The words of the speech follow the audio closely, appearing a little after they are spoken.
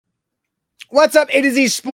What's up, A to Z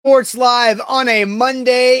Sports Live on a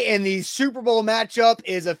Monday, and the Super Bowl matchup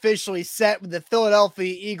is officially set with the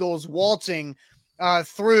Philadelphia Eagles waltzing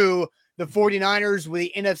through the 49ers with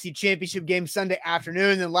the NFC Championship game Sunday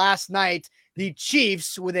afternoon. And last night, the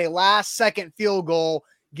Chiefs with a last-second field goal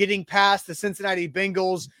getting past the Cincinnati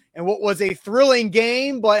Bengals, and what was a thrilling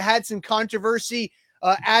game but had some controversy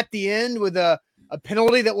at the end with a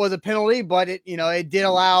penalty that was a penalty, but it did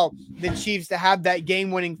allow the Chiefs to have that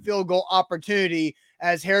game-winning field goal opportunity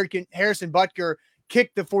as Harrison Butker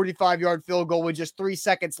kicked the 45-yard field goal with just 3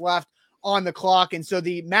 seconds left on the clock. And so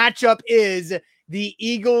the matchup is the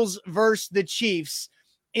Eagles versus the Chiefs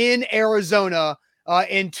in Arizona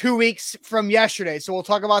in 2 weeks from yesterday. So we'll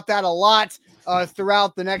talk about that a lot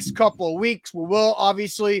throughout the next couple of weeks. We will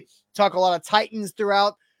obviously talk a lot of Titans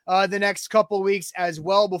throughout the next couple of weeks as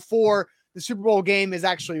well before the Super Bowl game is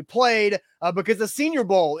actually played because the Senior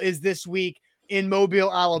Bowl is this week in Mobile,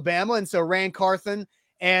 Alabama. And so Rand Carthen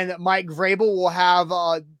and Mike Vrabel will have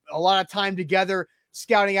a lot of time together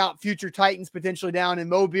scouting out future Titans potentially down in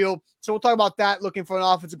Mobile. So we'll talk about that, looking for an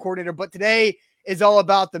offensive coordinator. But today is all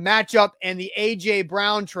about the matchup and the A.J.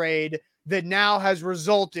 Brown trade that now has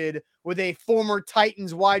resulted with a former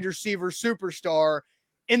Titans wide receiver superstar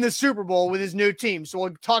in the Super Bowl with his new team. So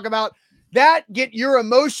we'll talk about that, get your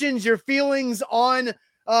emotions, your feelings on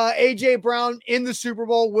A.J. Brown in the Super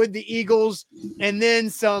Bowl with the Eagles, and then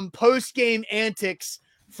some post-game antics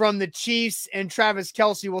from the Chiefs and Travis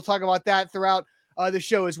Kelce. We'll talk about that throughout the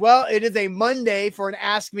show as well. It is a Monday for an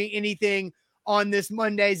Ask Me Anything on this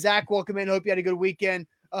Monday. Zach, welcome in. Hope you had a good weekend.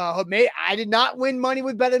 I did not win money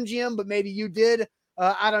with BetMGM, but maybe you did.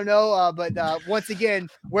 I don't know. But once again,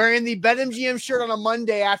 wearing the BetMGM shirt on a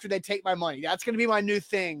Monday after they take my money. That's going to be my new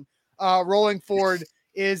thing. Rolling forward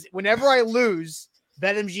is whenever I lose,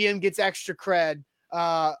 BetMGM gets extra cred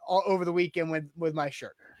over the weekend with my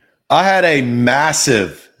shirt. I had a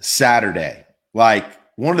massive Saturday, like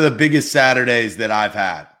one of the biggest Saturdays that I've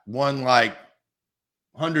had. Won like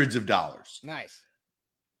hundreds of dollars. Nice.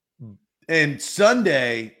 And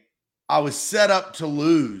Sunday, I was set up to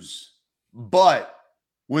lose, but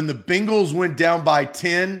when the Bengals went down by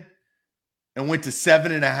 10 and went to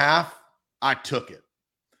 7.5, I took it.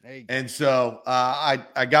 And so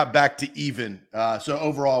I got back to even. So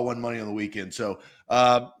overall, I won money on the weekend. So,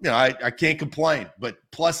 I can't complain. But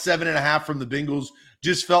plus 7.5 from the Bengals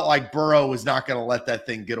just felt like Burrow was not going to let that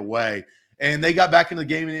thing get away. And they got back in the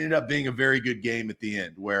game and it ended up being a very good game at the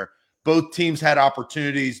end where both teams had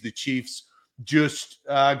opportunities. The Chiefs just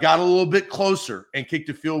got a little bit closer and kicked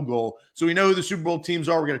a field goal. So we know who the Super Bowl teams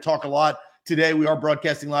are. We're going to talk a lot today. We are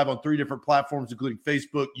broadcasting live on 3 different platforms, including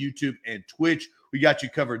Facebook, YouTube, and Twitch. We got you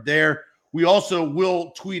covered there. We also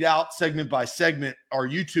will tweet out segment by segment our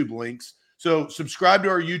YouTube links. So subscribe to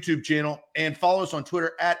our YouTube channel and follow us on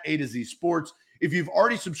Twitter at A to Z Sports. If you've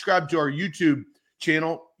already subscribed to our YouTube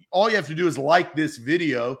channel, all you have to do is like this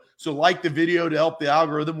video. So like the video to help the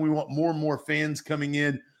algorithm. We want more and more fans coming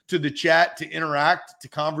in to the chat to interact, to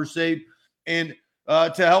conversate, and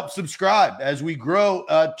to help subscribe as we grow,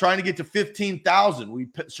 trying to get to 15,000. We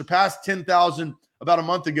surpassed 10,000 about a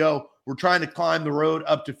month ago. We're trying to climb the road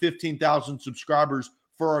up to 15,000 subscribers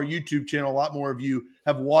for our YouTube channel. A lot more of you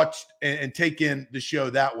have watched and taken the show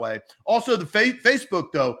that way. Also, the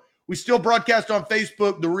Facebook, though, we still broadcast on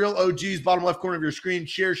Facebook, the real OGs, bottom left corner of your screen.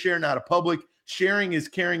 Share, not a public. Sharing is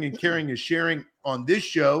caring, and caring is sharing on this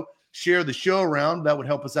show. Share the show around. That would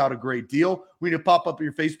help us out a great deal. We need to pop up in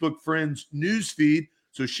your Facebook friends news feed.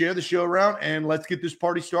 So share the show around, and let's get this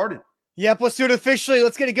party started. Yep, let's do it officially.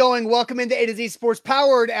 Let's get it going. Welcome into A to Z Sports,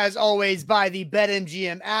 powered as always by the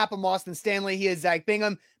BetMGM app. I'm Austin Stanley. He is Zach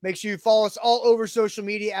Bingham. Make sure you follow us all over social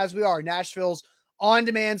media as we are Nashville's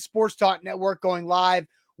on-demand sports talk network, going live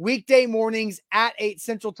weekday mornings at 8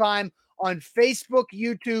 Central Time on Facebook,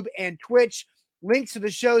 YouTube, and Twitch. Links to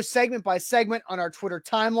the show segment by segment on our Twitter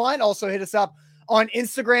timeline. Also hit us up on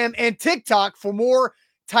Instagram and TikTok for more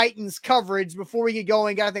Titans coverage. Before we get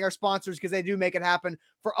going, got to thank our sponsors because they do make it happen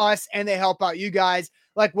for us and they help out you guys,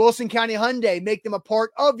 like Wilson County Hyundai. Make them a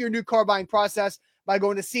part of your new car buying process by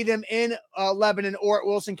going to see them in Lebanon or at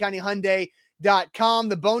wilsoncountyhyundai.com.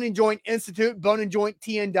 The Bone and Joint Institute,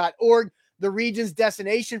 boneandjointtn.org, the region's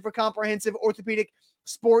destination for comprehensive orthopedic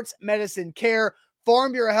sports medicine care.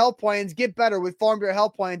 Farm Bureau Health Plans. Get better with Farm Bureau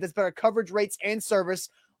Health Plans. That's better coverage, rates, and service.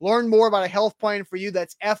 Learn more about a health plan for you.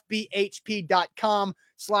 That's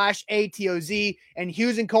fbhp.com/ATOZ. And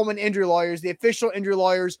Hughes and Coleman Injury Lawyers, the official injury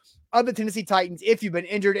lawyers of the Tennessee Titans. If you've been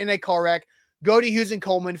injured in a car wreck, go to Hughes and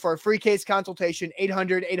Coleman for a free case consultation,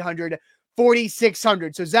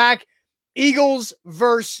 800-800-4600. So, Zach, Eagles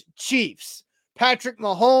versus Chiefs. Patrick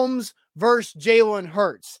Mahomes versus Jalen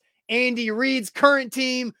Hurts. Andy Reid's current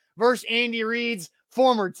team versus Andy Reid's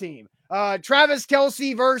former team. Travis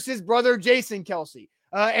Kelce versus brother Jason Kelce.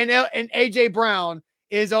 And A.J. Brown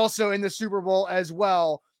is also in the Super Bowl as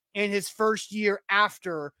well in his first year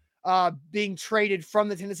after being traded from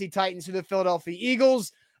the Tennessee Titans to the Philadelphia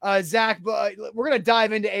Eagles. Zach, we're going to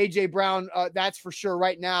dive into A.J. Brown, that's for sure,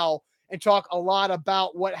 right now, and talk a lot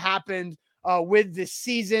about what happened with this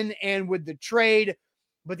season and with the trade.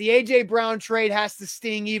 But the A.J. Brown trade has to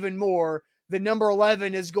sting even more. The number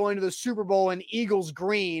 11 is going to the Super Bowl in Eagles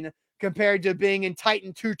green compared to being in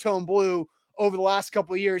Titan two-tone blue over the last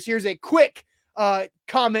couple of years. Here's a quick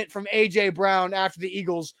comment from A.J. Brown after the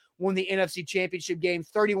Eagles won the NFC Championship game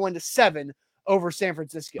 31-7 over San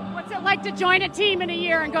Francisco. What's it like to join a team in a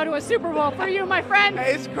year and go to a Super Bowl for you, my friend?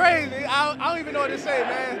 Hey, it's crazy. I don't even know what to say,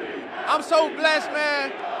 man. I'm so blessed,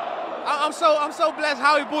 man. I'm so blessed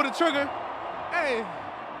how he pulled the trigger. Hey.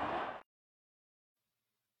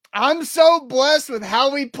 I'm so blessed with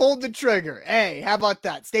how we pulled the trigger. Hey, how about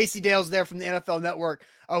that? Stacey Dale's there from the NFL Network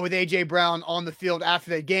with A.J. Brown on the field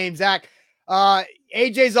after that game. Zach,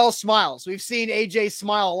 A.J.'s all smiles. We've seen A.J.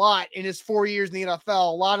 smile a lot in his 4 years in the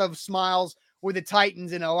NFL. A lot of smiles with the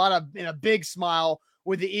Titans and a big smile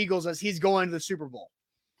with the Eagles as he's going to the Super Bowl.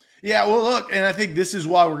 Yeah, well, look, and I think this is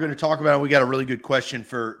why we're going to talk about it. We got a really good question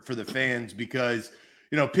for the fans because,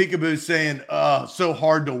 Peekaboo's saying, so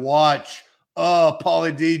hard to watch.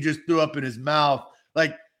 Pauly D just threw up in his mouth.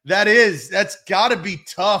 Like, that's got to be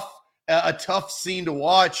tough, a tough scene to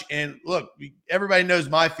watch. And look, everybody knows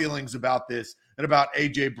my feelings about this and about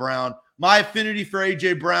A.J. Brown, my affinity for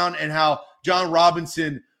A.J. Brown and how John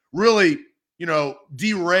Robinson really,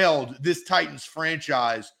 derailed this Titans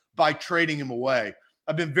franchise by trading him away.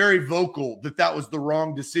 I've been very vocal that was the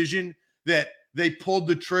wrong decision, that they pulled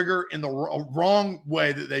the trigger in the wrong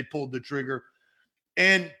way that they pulled the trigger.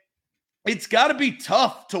 And it's got to be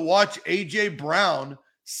tough to watch A.J. Brown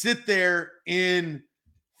sit there in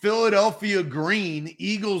Philadelphia green,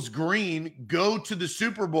 Eagles green, go to the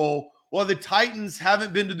Super Bowl while the Titans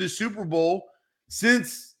haven't been to the Super Bowl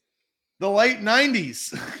since the late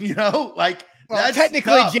 90s, That's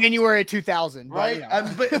technically tough. January 2000, right?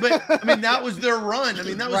 But I mean, that was their run. I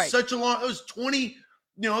mean, that was right. Such a long, it was 20,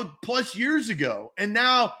 plus years ago. And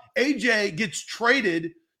now AJ gets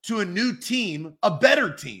traded to a new team, a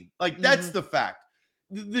better team. That's the fact.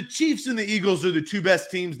 The Chiefs and the Eagles are the two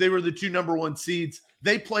best teams. They were the two number one seeds.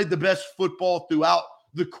 They played the best football throughout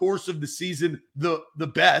the course of the season, the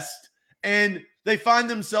best. And they find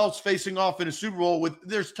themselves facing off in a Super Bowl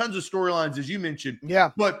there's tons of storylines, as you mentioned.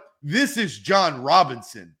 Yeah. But this is John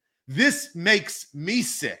Robinson. This makes me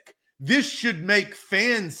sick. This should make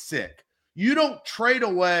fans sick. You don't trade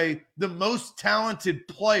away the most talented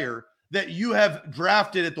player that you have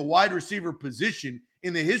drafted at the wide receiver position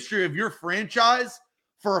in the history of your franchise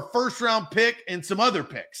for a first-round pick and some other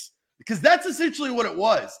picks, because that's essentially what it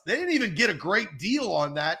was. They didn't even get a great deal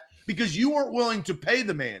on that because you weren't willing to pay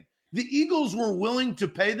the man. The Eagles were willing to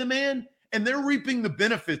pay the man, and they're reaping the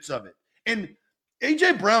benefits of it. And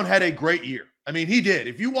A.J. Brown had a great year. I mean, he did.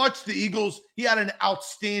 If you watch the Eagles, he had an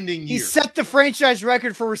outstanding year. He set the franchise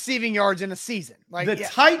record for receiving yards in a season.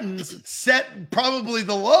 Titans set probably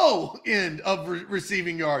the low end of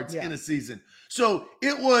receiving yards in a season. So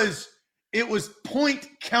it was point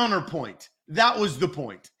counterpoint. That was the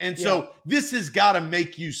point. And so this has got to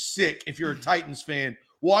make you sick if you're a Titans fan,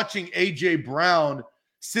 watching A.J. Brown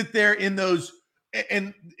sit there in those.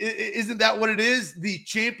 And isn't that what it is? The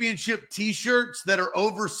championship T-shirts that are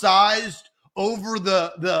oversized over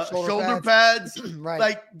the shoulder pads.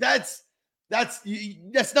 Right. That's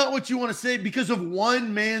not what you want to say because of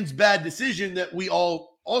one man's bad decision that we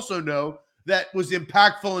all also know that was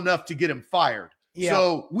impactful enough to get him fired. Yeah.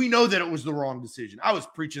 So we know that it was the wrong decision. I was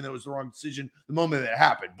preaching that it was the wrong decision the moment that it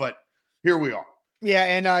happened, but here we are. Yeah,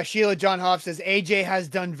 and Sheila John Hoff says AJ has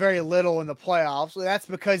done very little in the playoffs. That's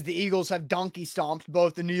because the Eagles have donkey stomped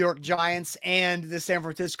both the New York Giants and the San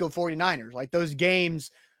Francisco 49ers. Those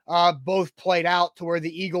games both played out to where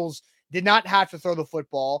the Eagles did not have to throw the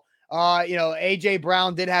football. AJ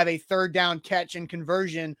Brown did have a third down catch and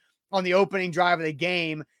conversion on the opening drive of the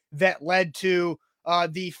game that led to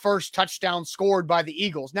the first touchdown scored by the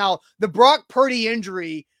Eagles. Now, the Brock Purdy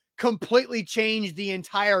injury completely changed the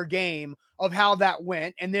entire game of how that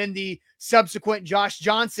went. And then the subsequent Josh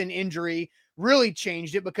Johnson injury really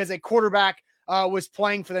changed it because a quarterback was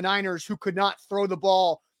playing for the Niners who could not throw the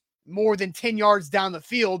ball more than 10 yards down the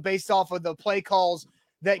field based off of the play calls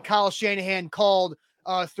that Kyle Shanahan called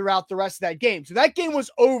throughout the rest of that game. So that game was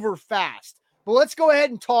over fast. But let's go ahead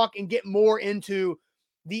and talk and get more into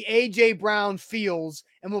the A.J. Brown feels,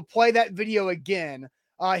 and we'll play that video again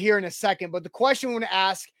here in a second. But the question we want to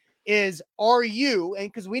ask is, are you, and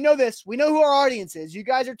because we know this, we know who our audience is. You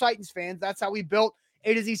guys are Titans fans. That's how we built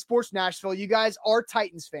A to Z Sports Nashville. You guys are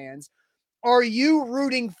Titans fans. Are you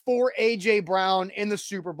rooting for A.J. Brown in the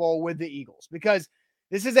Super Bowl with the Eagles? Because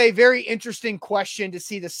this is a very interesting question to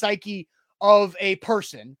see the psyche of a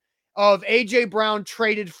person, of A.J. Brown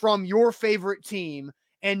traded from your favorite team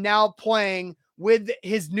and now playing with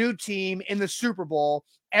his new team in the Super Bowl.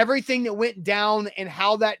 Everything that went down and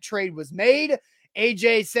how that trade was made.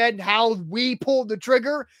 AJ said how we pulled the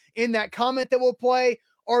trigger in that comment that we'll play.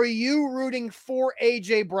 Are you rooting for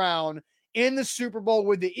AJ Brown in the Super Bowl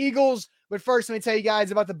with the Eagles? But first, let me tell you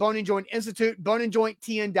guys about the Bone and Joint Institute,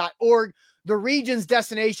 boneandjointtn.org, the region's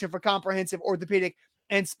destination for comprehensive orthopedic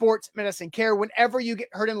and sports medicine care. Whenever you get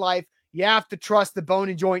hurt in life, you have to trust the Bone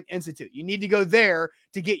and Joint Institute. You need to go there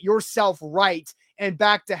to get yourself right and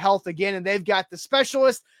back to health again. And they've got the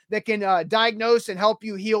specialists that can diagnose and help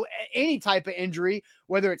you heal any type of injury,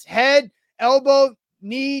 whether it's head, elbow,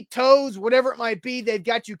 knee, toes, whatever it might be. They've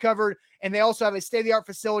got you covered. And they also have a state-of-the-art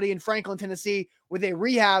facility in Franklin, Tennessee, with a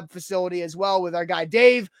rehab facility as well with our guy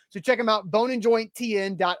Dave. So check them out,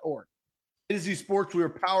 boneandjointtn.org. A to Z Sports, we are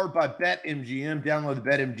powered by BetMGM. Download the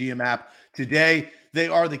BetMGM app today. They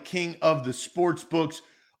are the king of the sports books.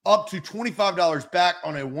 Up to $25 back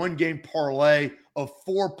on a one-game parlay of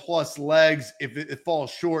 4+ legs if it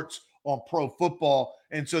falls short on pro football.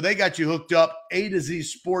 And so they got you hooked up. A to Z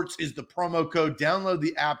Sports is the promo code. Download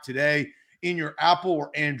the app today in your Apple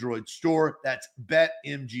or Android store. That's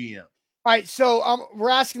BetMGM. All right, so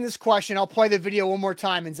we're asking this question. I'll play the video one more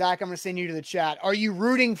time. And Zach, I'm going to send you to the chat. Are you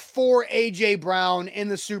rooting for A.J. Brown in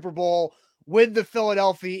the Super Bowl with the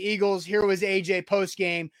Philadelphia Eagles? Here was A.J.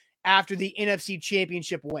 postgame after the NFC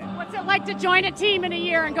Championship win. What's it like to join a team in a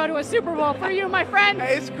year and go to a Super Bowl for you, my friend?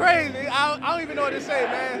 Hey, it's crazy. I don't even know what to say,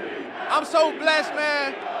 man. I'm so blessed,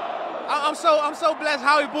 man. I'm so blessed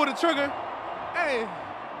how he pulled the trigger. Hey.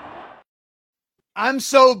 I'm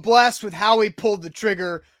so blessed with how he pulled the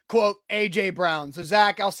trigger, quote, A.J. Brown. So,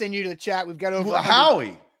 Zach, I'll send you to the chat. We've got over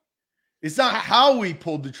Howie. It's not how we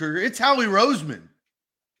pulled the trigger. It's Howie Roseman.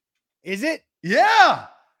 Is it? Yeah.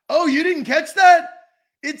 Oh, you didn't catch that?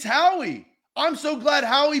 It's Howie. I'm so glad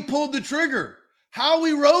Howie pulled the trigger.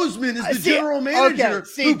 Howie Roseman is the general manager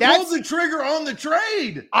who pulled the trigger on the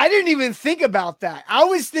trade. I didn't even think about that. I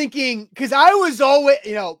was thinking, because I was always,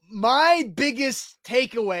 my biggest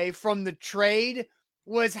takeaway from the trade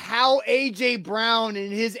was how A.J. Brown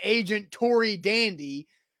and his agent, Tory Dandy,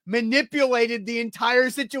 manipulated the entire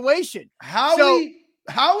situation. Howie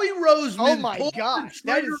Roseman. Oh my gosh.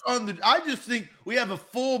 I just think we have a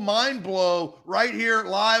full mind blow right here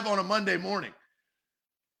live on a Monday morning.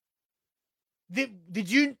 Did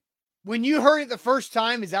you, when you heard it the first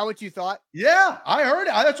time, is that what you thought? Yeah, I heard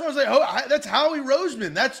it. That's what I was like. That's Howie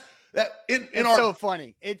Roseman. It's so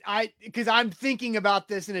funny. Because I'm thinking about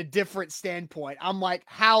this in a different standpoint. I'm like,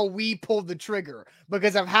 how we pulled the trigger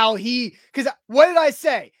because of how because what did I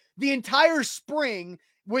say? The entire spring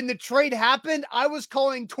when the trade happened, I was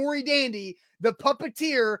calling Tory Dandy the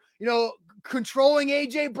puppeteer, controlling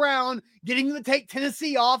A.J. Brown, getting him to take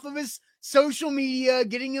Tennessee off of his social media,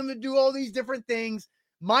 getting him to do all these different things.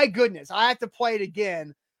 My goodness, I have to play it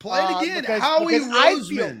again. Howie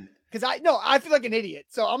Roseman. Because I feel like an idiot,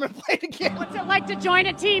 so I'm going to play it again. What's it like to join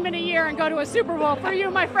a team in a year and go to a Super Bowl for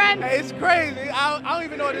you, my friend? Hey, it's crazy. I don't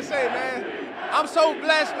even know what to say, man. I'm so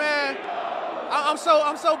blessed, man. I'm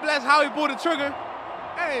so blessed how he pulled the trigger.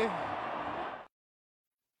 Hey.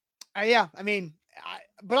 Yeah, I mean,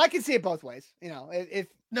 but I can see it both ways. No,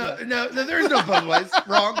 there's no both ways.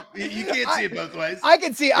 Wrong. You can't see it both ways. I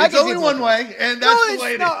can see. It's only one way, and that's the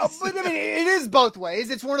way it is. But I mean, it is both ways.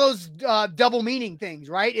 It's one of those double meaning things,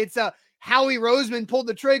 right? It's Howie Roseman pulled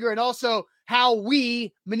the trigger, and also how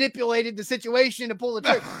we manipulated the situation to pull the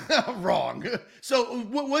trigger. Wrong. So,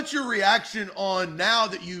 what's your reaction on now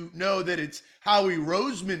that you know that it's Howie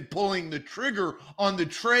Roseman pulling the trigger on the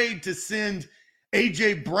trade to send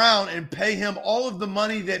A.J. Brown and pay him all of the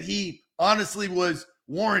money that he honestly was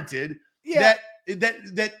warranted? Yeah.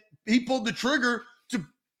 That he pulled the trigger to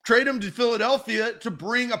trade him to Philadelphia to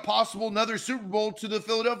bring a possible another Super Bowl to the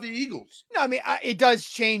Philadelphia Eagles. No, I mean, it does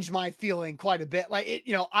change my feeling quite a bit. Like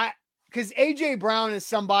because A.J. Brown is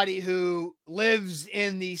somebody who lives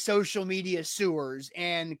in the social media sewers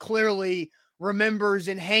and clearly remembers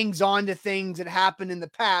and hangs on to things that happened in the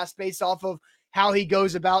past based off of how he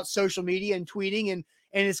goes about social media and tweeting and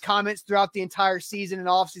his comments throughout the entire season and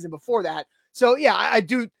off season before that. So yeah, I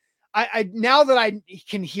do. I now that I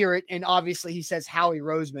can hear it, and obviously he says Howie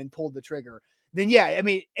Roseman pulled the trigger, then yeah, I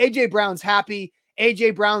mean, A.J. Brown's happy.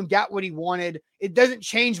 A.J. Brown got what he wanted. It doesn't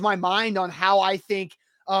change my mind on how I think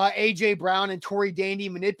A.J. Brown and Torrey Dandy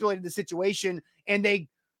manipulated the situation, and they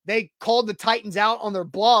called the Titans out on their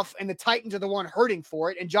bluff, and the Titans are the one hurting for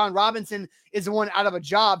it, and John Robinson is the one out of a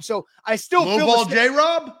job. So I still low feel ball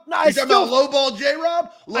J-Rob? No, you talking about low ball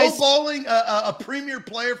J-Rob? Low balling a premier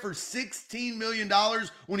player for $16 million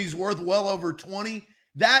when he's worth well over 20?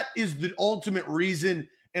 That is the ultimate reason.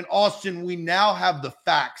 And Austin, we now have the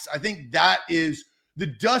facts. I think that is the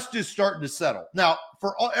dust is starting to settle. Now,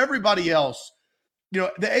 for everybody else, the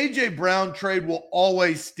A.J. Brown trade will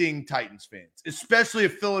always sting Titans fans, especially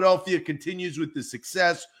if Philadelphia continues with the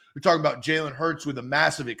success. We're talking about Jalen Hurts with a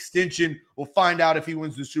massive extension. We'll find out if he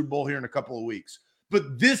wins the Super Bowl here in a couple of weeks.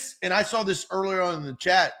 But this, and I saw this earlier on in the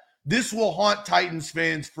chat, this will haunt Titans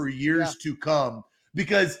fans for years to come,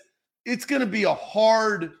 because it's going to be a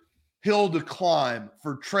hard hill to climb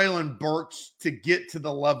for Treylon Burks to get to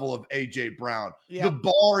the level of A.J. Brown. Yeah. The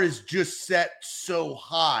bar is just set so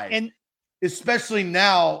high. And especially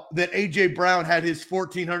now that A.J. Brown had his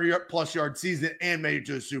 1,400-plus yard season and made it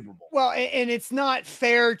to a Super Bowl. Well, and it's not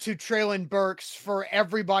fair to Treylon Burks for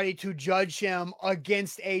everybody to judge him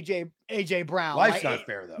against A.J. Brown. Life's not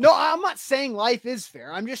fair, though. No, I'm not saying life is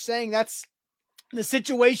fair. I'm just saying that's the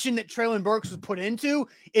situation that Treylon Burks was put into.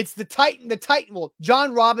 It's the Titan,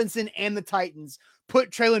 John Robinson and the Titans put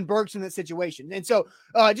Treylon Burks in that situation. And so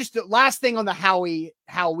just the last thing on the Howie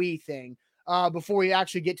thing, before we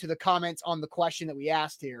actually get to the comments on the question that we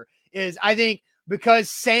asked here, is I think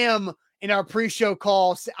because Sam in our pre-show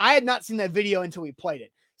call, I had not seen that video until we played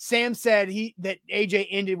it. Sam said that AJ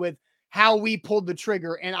ended with how we pulled the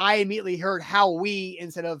trigger, and I immediately heard how we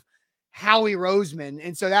instead of Howie Roseman.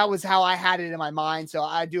 And so that was how I had it in my mind. So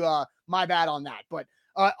I do my bad on that. But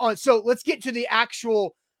so let's get to the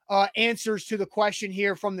actual answers to the question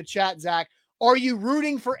here from the chat, Zach. Are you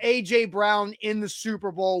rooting for A.J. Brown in the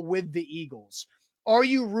Super Bowl with the Eagles? Are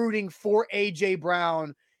you rooting for A.J.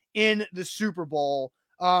 Brown in the Super Bowl?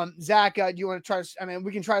 Zach, do you want to try to,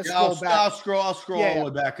 we can try to scroll back. I'll scroll all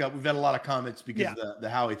the way back up. We've had a lot of comments because of the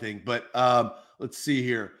Howie thing, but let's see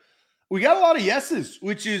here. We got a lot of yeses,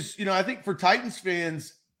 which is, I think for Titans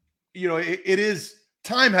fans, it is,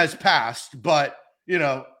 time has passed, but,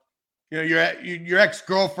 your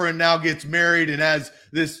ex-girlfriend now gets married and has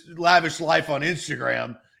this lavish life on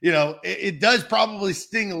Instagram. It does probably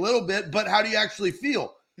sting a little bit, but how do you actually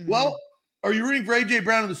feel? Mm-hmm. Well, are you rooting for A.J.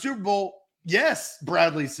 Brown in the Super Bowl? Yes,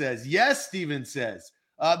 Bradley says. Yes, Steven says.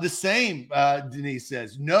 The same, Denise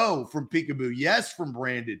says. No, from Peekaboo. Yes, from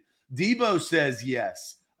Brandon. Debo says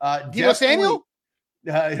yes. Debo Samuel?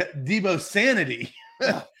 Debo Sanity.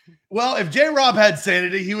 Well, if J-Rob had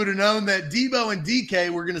sanity, he would have known that Debo and DK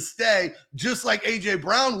were going to stay, just like A.J.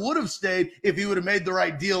 Brown would have stayed if he would have made the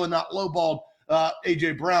right deal and not lowballed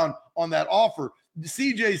A.J. Brown on that offer.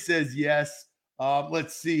 CJ says yes.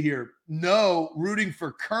 Let's see here. No, rooting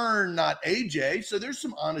for Kern, not A.J. So there's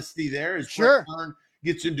some honesty there as Brett Kern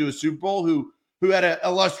gets into a Super Bowl, who had an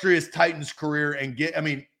illustrious Titans career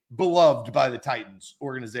and beloved by the Titans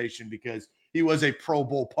organization because he was a Pro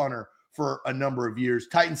Bowl punter for a number of years.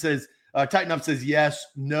 Titan Up says yes.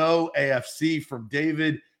 No. AFC from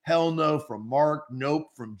David. Hell no from Mark. Nope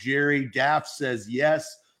from Jerry. Daff says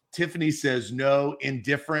yes. Tiffany says no.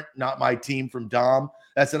 Indifferent, not my team from Dom.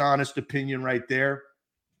 That's an honest opinion right there.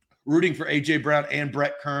 Rooting for A.J. Brown and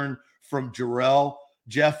Brett Kern from Jarrell.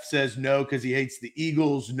 Jeff says no because he hates the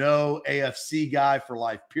Eagles. No. AFC guy for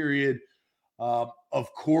life, period.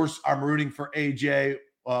 Of course, I'm rooting for A.J.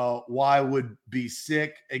 Why would be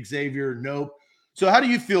sick? Xavier, nope. So how do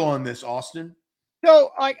you feel on this, Austin?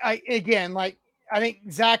 So I think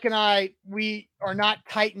Zach and I, we are not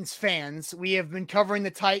Titans fans. We have been covering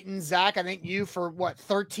the Titans, Zach, I think you for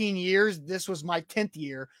 13 years. This was my 10th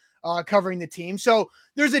year covering the team. So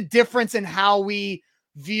there's a difference in how we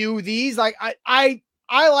view these. Like I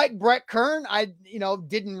like Brett Kern. I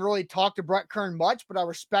didn't really talk to Brett Kern much, but I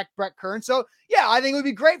respect Brett Kern. So yeah, I think it would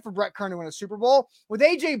be great for Brett Kern to win a Super Bowl. With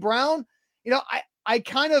A.J. Brown, I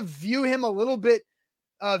kind of view him a little bit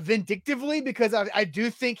vindictively because I do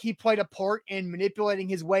think he played a part in manipulating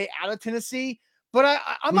his way out of Tennessee. But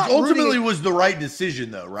I'm Which not ultimately was the right decision,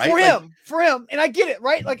 though, right? For him, and I get it,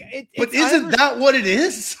 right? Like, but isn't that what it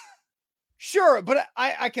is? Sure, but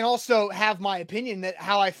I can also have my opinion that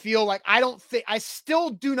how I feel. Like, I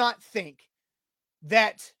still do not think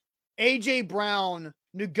that A.J. Brown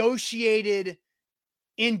negotiated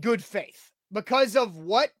in good faith because of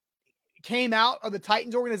what came out of the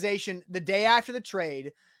Titans organization the day after the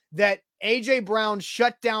trade, that A.J. Brown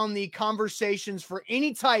shut down the conversations for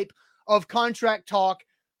any type of contract talk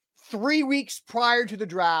 3 weeks prior to the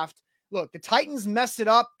draft. Look, the Titans messed it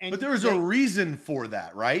up. But there was a reason for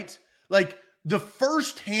that, right? Like, the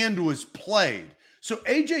first hand was played. So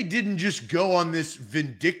AJ didn't just go on this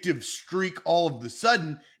vindictive streak all of the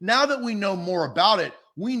sudden. Now that we know more about it,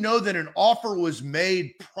 we know that an offer was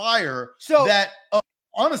made prior that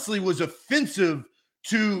honestly was offensive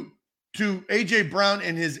to AJ Brown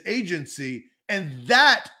and his agency. And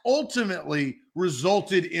that ultimately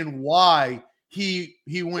resulted in why he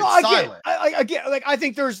went silent. I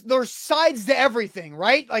think there's sides to everything,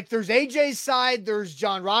 right? Like there's AJ's side, there's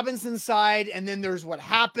John Robinson's side, and then there's what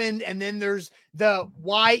happened, and then there's the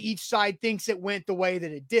why each side thinks it went the way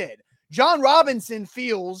that it did. John Robinson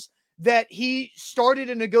feels that he started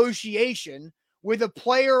a negotiation with a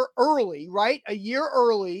player early, right? A year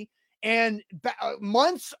early, and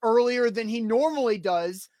months earlier than he normally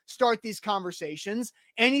does start these conversations.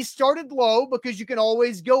 And he started low because you can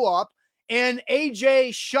always go up. And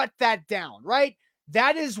AJ shut that down, right?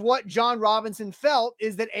 That is what John Robinson felt,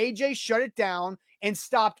 is that AJ shut it down and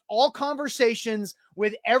stopped all conversations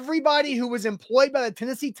with everybody who was employed by the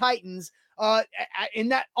Tennessee Titans in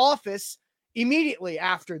that office immediately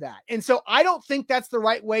after that. And so I don't think that's the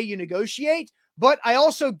right way you negotiate, but I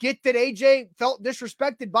also get that AJ felt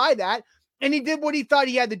disrespected by that, and he did what he thought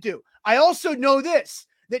he had to do. I also know this,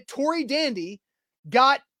 that Tory Dandy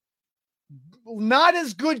got not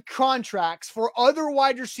as good contracts for other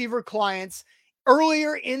wide receiver clients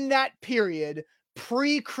earlier in that period,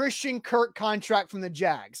 pre-Christian Kirk contract from the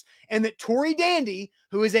Jags. And that Tory Dandy,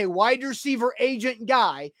 who is a wide receiver agent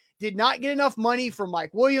guy, did not get enough money for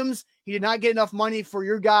Mike Williams. He did not get enough money for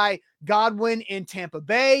your guy Godwin in Tampa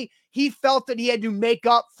Bay. He felt that he had to make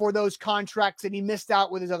up for those contracts that he missed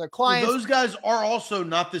out with his other clients. Well, those guys are also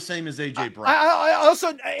not the same as AJ Brown. I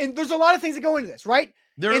also, and there's a lot of things that go into this, right?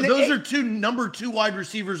 Those are number two wide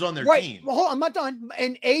receivers on their team. Well, hold on, I'm not done.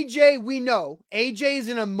 And AJ, we know AJ is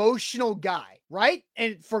an emotional guy, right?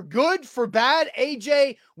 And for good, for bad,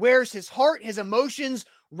 AJ wears his heart, his emotions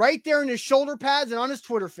right there in his shoulder pads and on his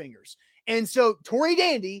Twitter fingers. And so Tory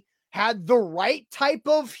Dandy had the right type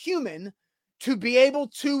of human to be able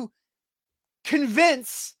to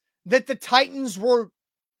convince that the Titans were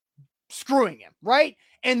screwing him, right?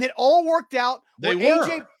 And that all worked out. They were.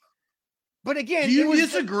 AJ, but again, do you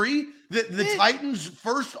disagree that the Titans'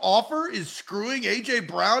 first offer is screwing AJ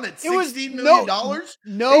Brown at $16 million?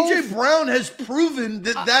 No, AJ Brown has proven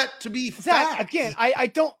that to be fact. Again, I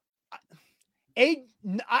don't.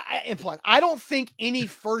 I don't think any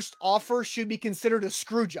first offer should be considered a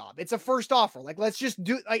screw job. It's a first offer. Like, let's just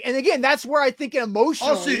do and again, that's where I think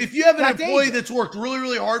emotionally. Also, if you have an employee that's worked really,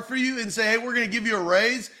 really hard for you and say, hey, we're going to give you a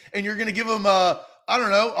raise, and you're going to give them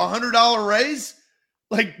 $100 raise,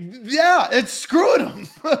 like, yeah, it's screwing them.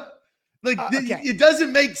 It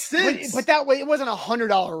doesn't make sense. But that way, it wasn't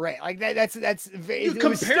 $100 raise. Like that's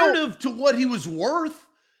comparative to what he was worth.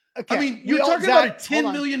 Okay. I mean, you're talking about a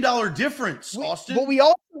 $10 million difference, Austin. What we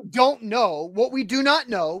also don't know, what we do not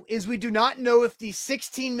know, is we do not know if the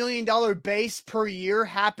 $16 million base per year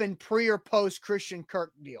happened pre or post Christian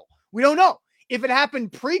Kirk deal. We don't know. If it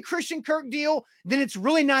happened pre-Christian Kirk deal, then it's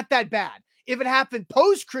really not that bad. If it happened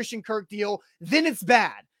post-Christian Kirk deal, then it's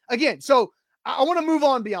bad. Again, so I want to move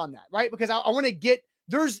on beyond that, right? Because I want to get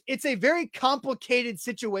it's a very complicated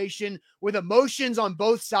situation with emotions on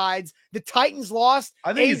both sides. The Titans lost.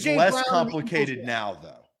 I think it's less complicated now,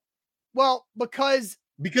 though. Well, because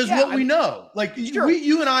what we know, like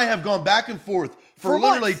you and I have gone back and forth for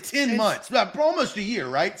literally 10 months, for almost a year,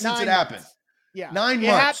 right? Since it happened. Yeah. 9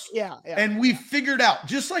 months. Yeah. And we figured out,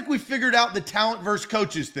 just like we figured out the talent versus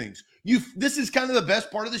coaches things. This is kind of the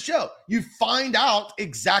best part of the show. You find out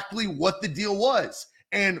exactly what the deal was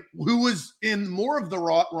and who was in more of the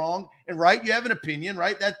wrong and right. You have an opinion,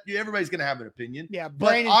 right? That everybody's going to have an opinion. Yeah,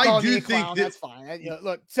 but I do think that's fine.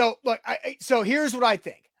 So here's what I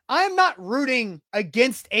think. I'm not rooting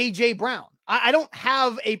against AJ Brown. I don't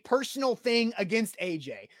have a personal thing against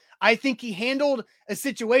AJ. I think he handled a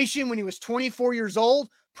situation when he was 24 years old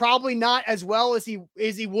probably not as well as he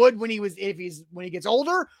would when he gets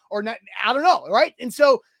older or not. I don't know, right? And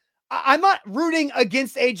so I'm not rooting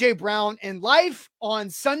against AJ Brown in life on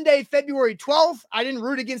Sunday, February 12th. I didn't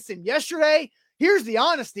root against him yesterday. Here's the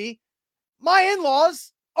honesty. My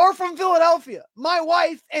in-laws are from Philadelphia. My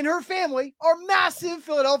wife and her family are massive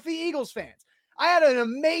Philadelphia Eagles fans. I had an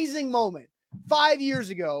amazing moment 5 years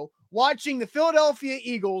ago watching the Philadelphia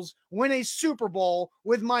Eagles win a Super Bowl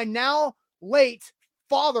with my now late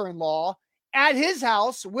father-in-law at his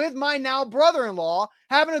house with my now brother-in-law,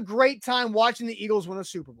 having a great time watching the Eagles win a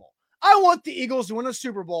Super Bowl. I want the Eagles to win a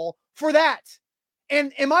Super Bowl for that.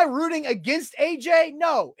 And am I rooting against AJ?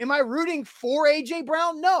 No. Am I rooting for AJ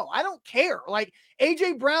Brown? No, I don't care. Like,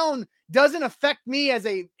 AJ Brown doesn't affect me as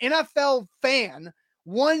a NFL fan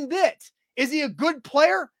one bit. Is he a good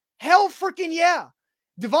player? Hell freaking yeah.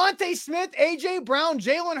 Devontae Smith, A.J. Brown,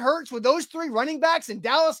 Jalen Hurts with those 3 running backs and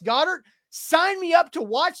Dallas Goedert, sign me up to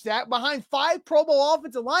watch that behind 5 Pro Bowl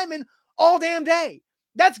offensive linemen all damn day.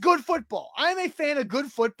 That's good football. I'm a fan of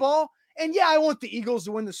good football. And yeah, I want the Eagles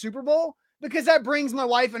to win the Super Bowl because that brings my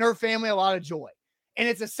wife and her family a lot of joy. And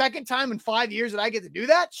it's the second time in 5 years that I get to do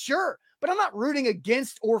that. Sure. But I'm not rooting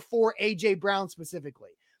against or for A.J. Brown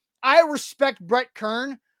specifically. I respect Brett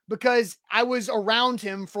Kern because I was around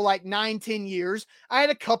him for like 9-10 years. I had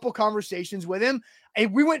a couple conversations with him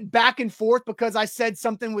and we went back and forth because I said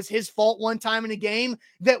something was his fault one time in a game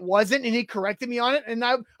that wasn't, and he corrected me on it. And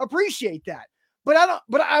I appreciate that. But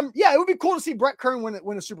it would be cool to see Brett Kern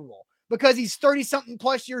win a Super Bowl because he's 30 something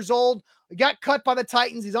plus years old. He got cut by the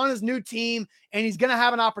Titans. He's on his new team and he's going to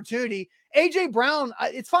have an opportunity. AJ Brown,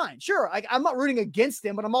 it's fine. Sure. I'm not rooting against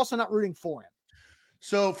him, but I'm also not rooting for him.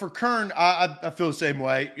 So for Kern, I feel the same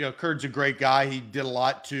way. You know, Kern's a great guy. He did a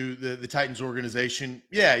lot to the Titans organization.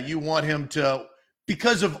 Yeah, you want him to,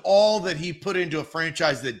 because of all that he put into a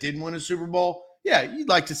franchise that didn't win a Super Bowl, yeah, you'd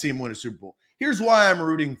like to see him win a Super Bowl. Here's why I'm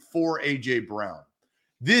rooting for A.J. Brown.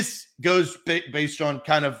 This goes based on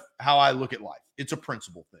kind of how I look at life. It's a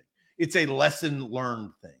principle thing. It's a lesson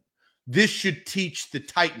learned thing. This should teach the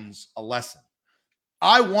Titans a lesson.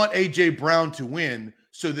 I want A.J. Brown to win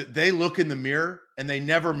so that they look in the mirror and they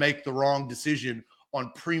never make the wrong decision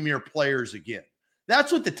on premier players again.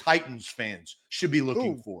 That's what the Titans fans should be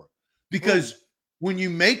looking for. Because when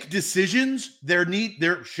you make decisions, there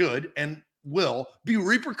should and will be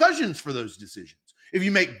repercussions for those decisions. If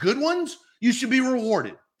you make good ones, you should be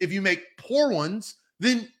rewarded. If you make poor ones,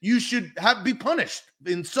 then you should be punished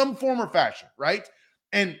in some form or fashion, right?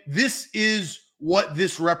 And this is what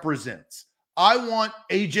this represents. I want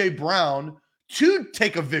A.J. Brown to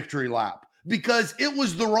take a victory lap because it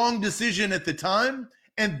was the wrong decision at the time.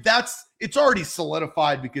 And it's already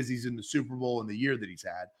solidified because he's in the Super Bowl in the year that he's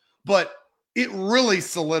had. But it really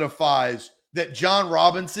solidifies that John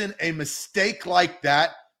Robinson, a mistake like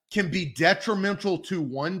that can be detrimental to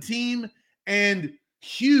one team and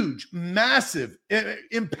huge, massive,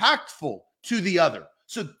 impactful to the other.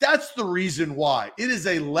 So that's the reason why. It is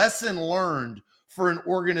a lesson learned for an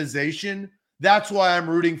organization. That's why I'm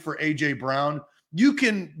rooting for A.J. Brown. You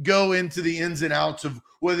can go into the ins and outs of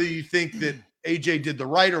whether you think that A.J. did the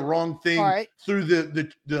right or wrong thing through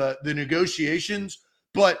the negotiations.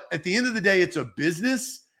 But at the end of the day, it's a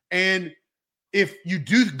business. And if you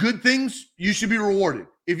do good things, you should be rewarded.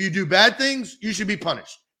 If you do bad things, you should be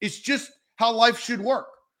punished. It's just how life should work.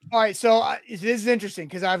 All right, so this is interesting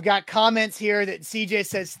because I've got comments here that CJ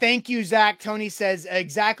says, thank you, Zach. Tony says,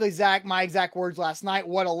 exactly, Zach, my exact words last night.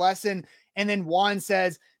 What a lesson. And then Juan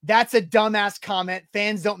says, that's a dumbass comment.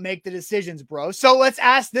 Fans don't make the decisions, bro. So let's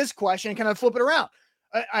ask this question and kind of flip it around.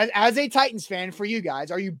 As a Titans fan, for you guys,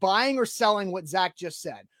 are you buying or selling what Zach just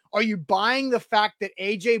said? Are you buying the fact that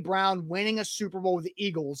A.J. Brown winning a Super Bowl with the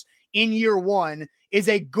Eagles in year one is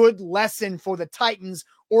a good lesson for the Titans?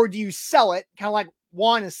 Or do you sell it, kind of like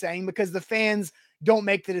Juan is saying, because the fans don't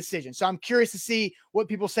make the decision? So I'm curious to see what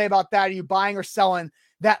people say about that. Are you buying or selling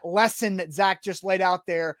that lesson that Zach just laid out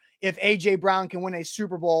there? If A.J. Brown can win a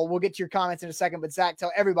Super Bowl, we'll get to your comments in a second. But Zach,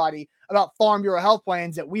 tell everybody about Farm Bureau Health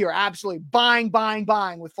Plans that we are absolutely buying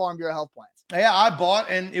with Farm Bureau Health Plans. Yeah, I bought,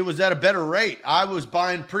 and it was at a better rate. I was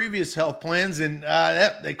buying previous health plans, and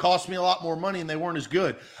they cost me a lot more money, and they weren't as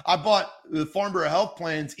good. I bought the Farm Bureau Health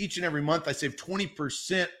Plans each and every month. I saved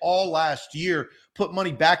 20% all last year, put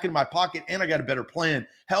money back in my pocket, and I got a better plan.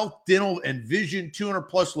 Health, dental, and vision,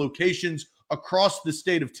 200-plus locations across the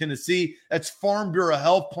state of Tennessee. That's Farm Bureau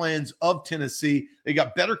Health Plans of Tennessee. They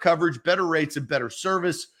got better coverage, better rates, and better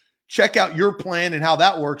service. Check out your plan, and how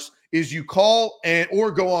that works is you call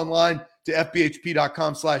or go online to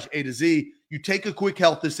fbhp.com/A to Z. You take a quick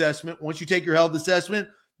health assessment. Once you take your health assessment,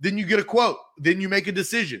 then you get a quote. Then you make a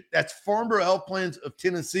decision. That's Farm Bureau Health Plans of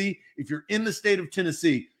Tennessee. If you're in the state of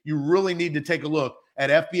Tennessee, you really need to take a look at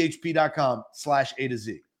fbhp.com/A to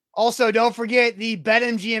Z. Also, don't forget the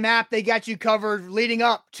BetMGM app. They got you covered leading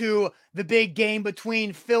up to the big game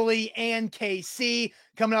between Philly and KC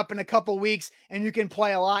coming up in a couple weeks, and you can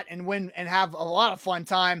play a lot and win and have a lot of fun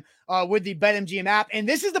time with the BetMGM app. And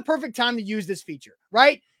this is the perfect time to use this feature,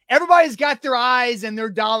 right? Everybody's got their eyes and their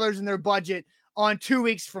dollars and their budget on 2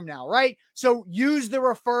 weeks from now, right? So use the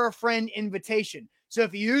Refer a Friend invitation. So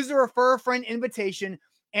if you use the Refer a Friend invitation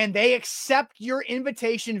and they accept your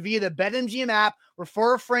invitation via the BetMGM app,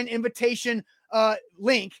 Refer a Friend invitation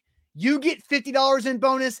link, you get $50 in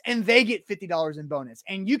bonus and they get $50 in bonus.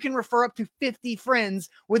 And you can refer up to 50 friends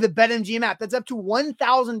with a BetMGM app. That's up to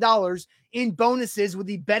 $1,000 in bonuses with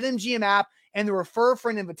the BetMGM app and the refer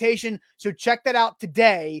friend invitation. So check that out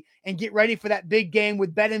today and get ready for that big game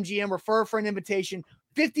with BetMGM refer friend invitation.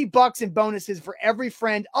 $50 in bonuses for every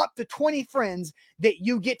friend, up to 20 friends that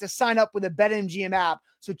you get to sign up with a BetMGM app.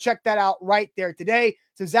 So check that out right there today.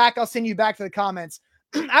 So Zach, I'll send you back to the comments.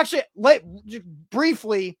 Actually, just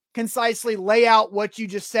briefly, concisely lay out what you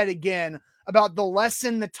just said again about the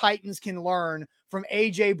lesson the Titans can learn from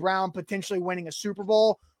A.J. Brown potentially winning a Super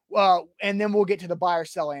Bowl, and then we'll get to the buy or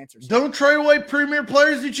sell answers. Don't trade away premier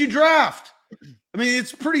players that you draft. I mean,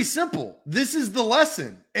 it's pretty simple. This is the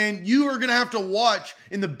lesson, and you are going to have to watch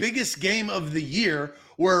in the biggest game of the year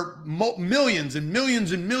where millions and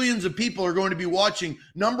millions and millions of people are going to be watching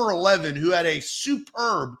number 11, who had a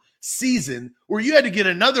superb season, where you had to get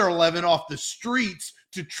another 11 off the streets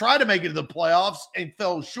to try to make it to the playoffs and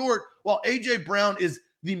fell short, while A.J. Brown is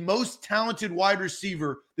the most talented wide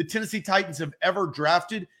receiver the Tennessee Titans have ever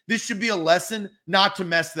drafted. This should be a lesson not to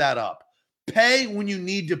mess that up. Pay when you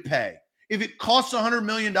need to pay. If it costs $100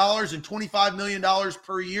 million and $25 million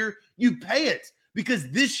per year, you pay it, because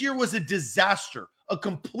this year was a disaster, a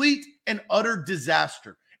complete and utter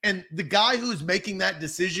disaster. And the guy who is making that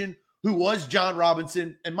decision, who was John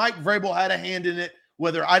Robinson, and Mike Vrabel had a hand in it,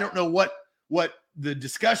 whether I don't know what the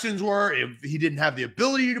discussions were, if he didn't have the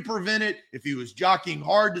ability to prevent it, if he was jockeying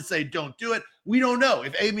hard to say don't do it. We don't know.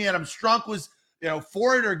 If Amy Adams-Strunk was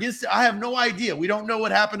for it or against it, I have no idea. We don't know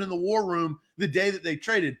what happened in the war room the day that they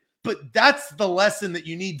traded. But that's the lesson that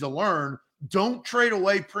you need to learn. Don't trade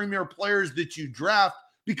away premier players that you draft,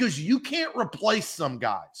 because you can't replace some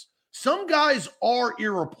guys. Some guys are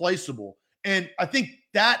irreplaceable. And I think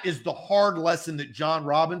that is the hard lesson that John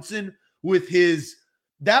Robinson,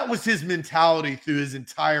 that was his mentality through his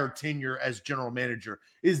entire tenure as general manager,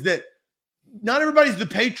 is that not everybody's the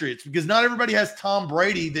Patriots, because not everybody has Tom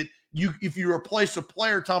Brady that if you replace a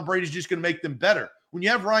player, Tom Brady's just going to make them better. When you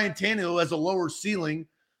have Ryan Tannehill who has a lower ceiling,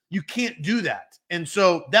 you can't do that. And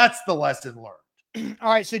so that's the lesson learned.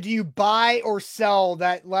 All right. So do you buy or sell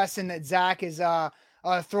that lesson that Zach is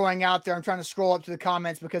throwing out there? I'm trying to scroll up to the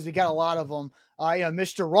comments because we got a lot of them.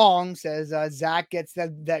 Mr. Wrong says Zach gets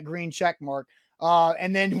that green check mark.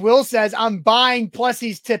 And then Will says, I'm buying plus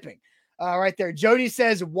he's tipping right there. Jody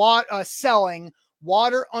says, selling,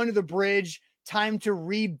 water under the bridge, time to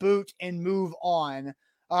reboot and move on.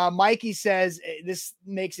 Mikey says, this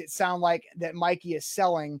makes it sound like that Mikey is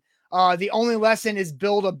selling. The only lesson is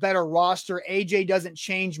build a better roster. AJ doesn't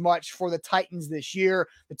change much for the Titans this year.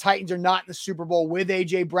 The Titans are not in the Super Bowl with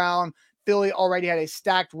AJ Brown. Philly already had a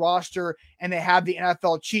stacked roster, and they have the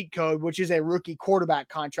NFL cheat code, which is a rookie quarterback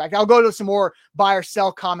contract. I'll go to some more buy or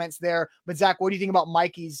sell comments there. But Zach, what do you think about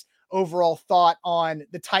Mikey's overall thought on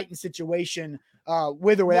the Titans situation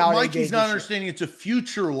with or without AJ? Mikey's not understanding it's a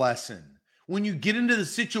future lesson. When you get into the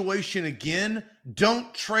situation again,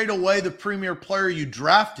 don't trade away the premier player you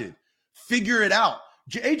drafted. Figure it out.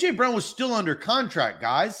 A.J. Brown was still under contract,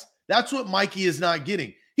 guys. That's what Mikey is not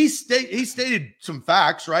getting. He stated some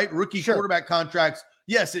facts, right? Rookie quarterback contracts.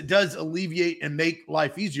 Yes, it does alleviate and make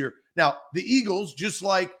life easier. Now, the Eagles, just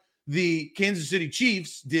like the Kansas City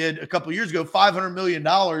Chiefs did a couple of years ago, $500 million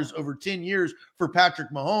over 10 years for Patrick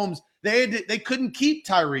Mahomes. They couldn't keep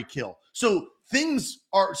Tyreek Hill. So things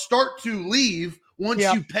start to leave once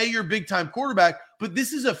you pay your big-time quarterback. But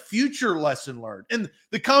this is a future lesson learned. And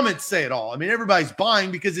the comments say it all. I mean, everybody's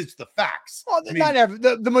buying because it's the facts. Well, not every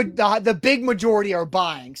the big majority are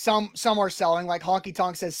buying. Some are selling. Like Honky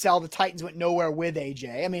Tonk says, sell. The Titans went nowhere with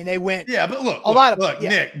AJ. I mean, they went. Yeah, but look,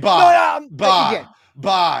 Nick, Nick, buy.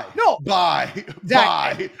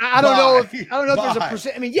 Zach, I don't know if there's a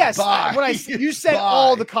percent. I mean, yes, you said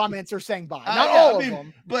all the comments are saying buy, not all of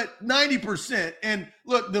them, but 90%. And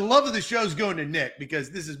look, the love of the show is going to Nick, because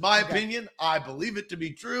this is my opinion. I believe it to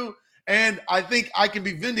be true, and I think I can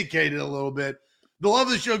be vindicated a little bit. The love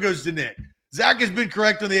of the show goes to Nick. Zach has been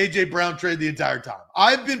correct on the A.J. Brown trade the entire time.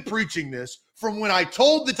 I've been preaching this from when I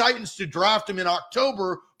told the Titans to draft him in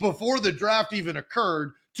October before the draft even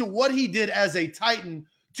occurred, to what he did as a Titan,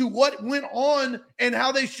 to what went on and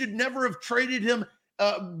how they should never have traded him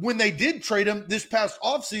when they did trade him this past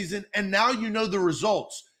offseason. And now you know the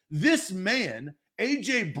results. This man,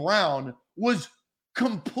 A.J. Brown, was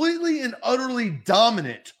completely and utterly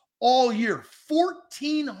dominant all year.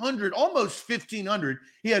 1,400, almost 1,500.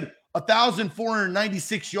 He had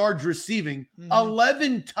 1,496 yards receiving,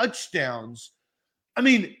 11 touchdowns. I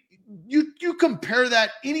mean, you compare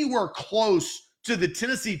that anywhere close to the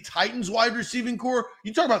Tennessee Titans wide receiving core,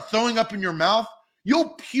 you talk about throwing up in your mouth,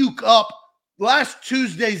 you'll puke up last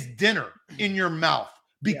Tuesday's dinner in your mouth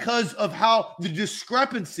because of how the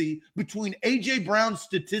discrepancy between A.J. Brown's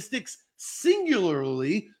statistics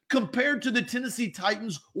singularly compared to the Tennessee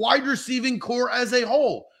Titans wide receiving core as a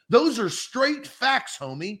whole. Those are straight facts,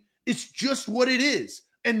 homie. It's just what it is.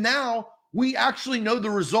 And now we actually know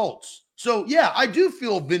the results. So, yeah, I do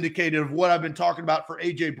feel vindicated of what I've been talking about for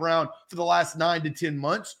A.J. Brown for the last 9 to 10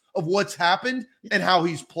 months of what's happened and how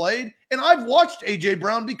he's played. And I've watched A.J.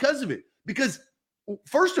 Brown because of it. Because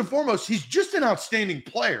first and foremost, he's just an outstanding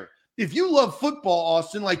player. If you love football,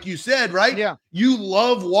 Austin, like you said, right? Yeah. You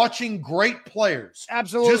love watching great players.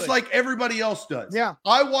 Absolutely. Just like everybody else does. Yeah.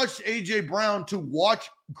 I watched A.J. Brown to watch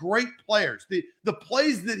great players. The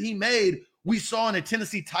plays that he made, we saw in a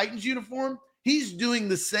Tennessee Titans uniform. He's doing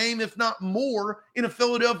the same, if not more, in a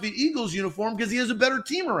Philadelphia Eagles uniform because he has a better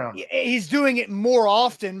team around him. He's doing it more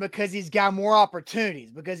often because he's got more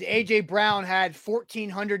opportunities. Because A.J. Brown had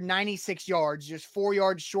 1,496 yards, just 4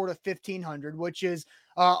 yards short of 1,500, which is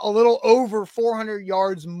a little over 400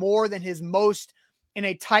 yards more than his most in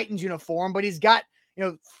a Titans uniform. But he's got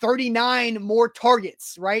 39 more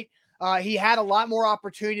targets, right? He had a lot more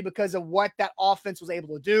opportunity because of what that offense was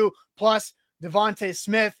able to do. Plus, Devontae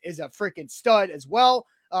Smith is a freaking stud as well.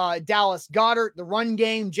 Dallas Goedert, the run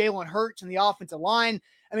game, Jalen Hurts, and the offensive line.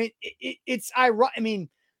 I mean, it's ironic. I mean,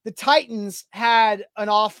 the Titans had an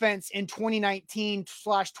offense in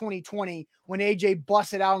 2019/2020 when AJ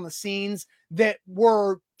busted out on the scenes that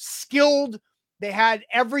were skilled. They had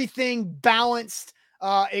everything balanced,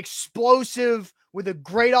 explosive, with a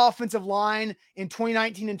great offensive line in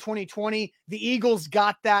 2019 and 2020. The Eagles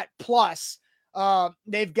got that. Plus,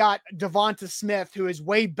 they've got Devonta Smith, who is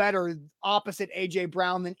way better opposite A.J.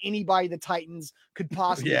 Brown than anybody the Titans could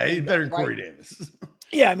possibly. Yeah, he's better than Corey right? Davis.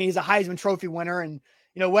 Yeah, I mean, he's a Heisman Trophy winner, and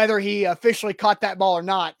whether he officially caught that ball or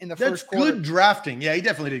not in the first quarter. That's good drafting. Yeah, he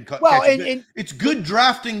definitely didn't catch it. It's good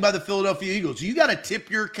drafting by the Philadelphia Eagles. You got to tip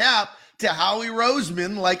your cap to Howie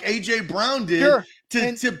Roseman like A.J. Brown did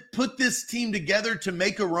to put this team together to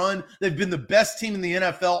make a run. They've been the best team in the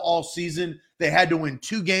NFL all season. They had to win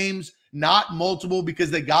 2 games, not multiple,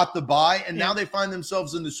 because they got the bye, and now they find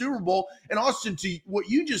themselves in the Super Bowl. And Austin, to what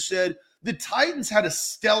you just said, the Titans had a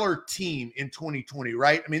stellar team in 2020,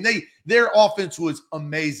 right? I mean, their offense was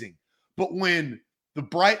amazing. But when the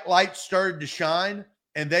bright lights started to shine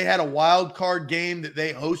and they had a wild card game that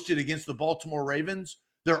they hosted against the Baltimore Ravens,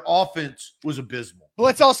 their offense was abysmal. But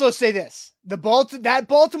let's also say this. That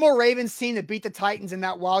Baltimore Ravens team that beat the Titans in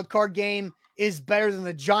that wild card game is better than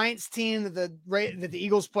the Giants team that the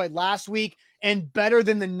Eagles played last week, and better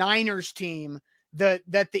than the Niners team that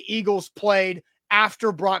the Eagles played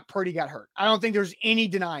after Brock Purdy got hurt. I don't think there's any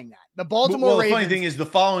denying that. The Baltimore Ravens. The funny thing is, the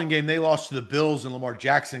following game they lost to the Bills and Lamar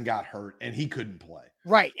Jackson got hurt and he couldn't play.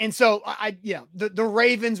 Right. And so the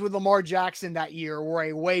Ravens with Lamar Jackson that year were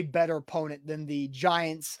a way better opponent than the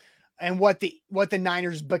Giants and what the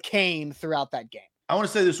Niners became throughout that game. I want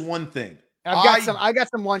to say this one thing. I got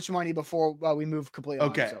some lunch money before we move completely.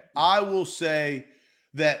 Okay. On, so. I will say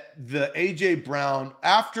that the A.J. Brown,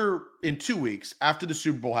 in 2 weeks, after the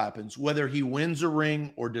Super Bowl happens, whether he wins a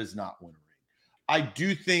ring or does not win a ring, I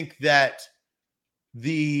do think that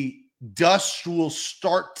the dust will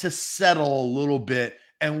start to settle a little bit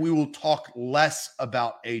and we will talk less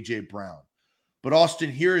about A.J. Brown. But Austin,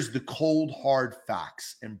 here is the cold, hard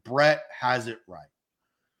facts, and Brett has it right.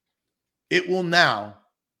 It will now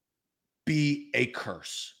be a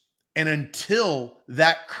curse. And until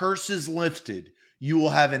that curse is lifted, you will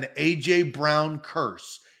have an A.J. Brown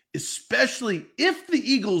curse, especially if the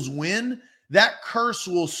Eagles win. That curse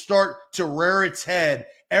will start to rear its head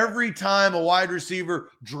every time a wide receiver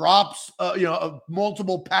drops,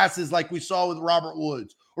 multiple passes like we saw with Robert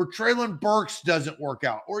Woods, or Treylon Burks doesn't work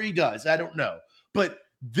out, or he does. I don't know. But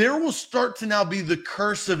there will start to now be the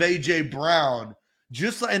curse of A.J. Brown,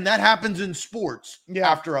 and that happens in sports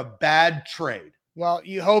after a bad trade. Well,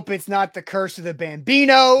 you hope it's not the curse of the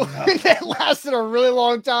Bambino that lasted a really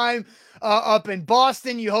long time up in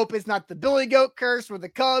Boston. You hope it's not the Billy Goat curse with the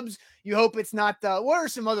Cubs. You hope it's not what are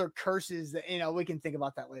some other curses that, we can think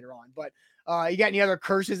about that later on. But you got any other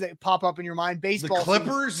curses that pop up in your mind? Baseball. The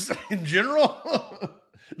Clippers in general.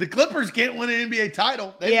 The Clippers can't win an NBA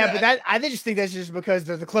title. But I just think that's just because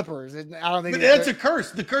they're the Clippers. I don't think that's a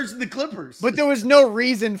curse. The curse of the Clippers. But there was no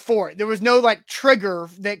reason for it. There was no trigger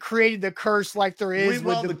that created the curse like there is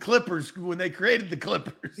with the Clippers when they created the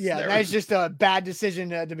Clippers. Yeah, that's just a bad decision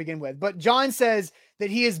to begin with. But John says that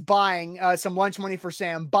he is buying some lunch money for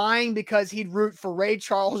Sam, buying because he'd root for Ray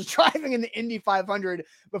Charles driving in the Indy 500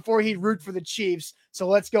 before he'd root for the Chiefs. So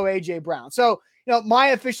let's go A.J. Brown. So, my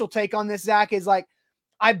official take on this, Zach, is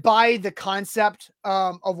I buy the concept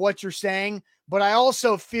of what you're saying, but I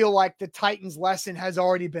also feel like the Titans lesson has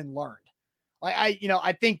already been learned. Like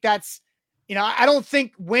I think that's, I don't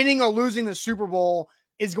think winning or losing the Super Bowl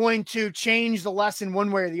is going to change the lesson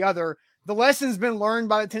one way or the other. The lesson's been learned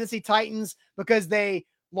by the Tennessee Titans because they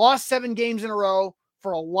lost 7 games in a row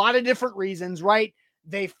for a lot of different reasons, right?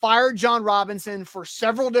 They fired John Robinson for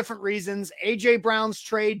several different reasons, A.J. Brown's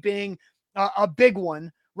trade being a big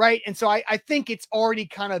one, right? And so I think it's already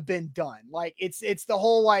kind of been done. Like it's the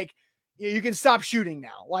whole, like, you can stop shooting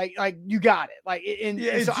now. Like you got it. Like,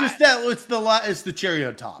 it's so just it's the cherry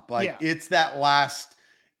on top. Like it's that last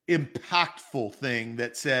impactful thing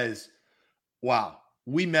that says, wow,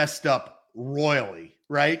 we messed up royally,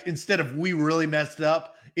 right? Instead of we really messed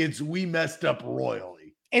up, it's we messed up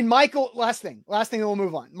royally. And Michael, last thing, then we'll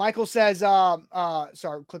move on. Michael says,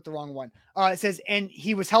 sorry, clicked the wrong one. It says, and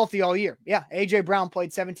he was healthy all year. Yeah. A.J. Brown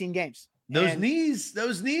played 17 games. Those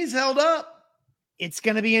knees held up. It's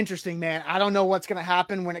going to be interesting, man. I don't know what's going to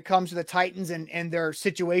happen when it comes to the Titans and their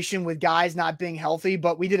situation with guys not being healthy,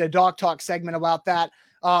 but we did a Dog Talk segment about that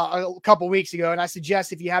a couple weeks ago. And I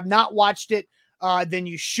suggest if you have not watched it, then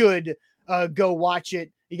you should go watch it.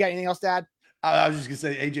 You got anything else to add? I was just gonna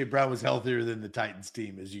say A.J. Brown was healthier than the Titans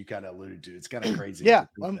team, as you kind of alluded to. It's kind of crazy. Yeah,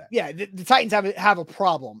 the Titans have a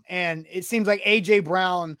problem, and it seems like A.J.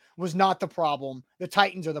 Brown was not the problem. The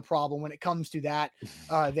Titans are the problem when it comes to that.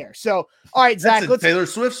 There. So, all right, Zach. That's a Taylor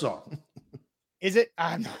Swift song. Is it?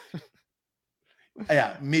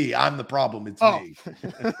 Yeah, me. I'm the problem. It's me.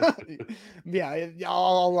 Yeah,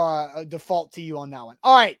 I'll default to you on that one.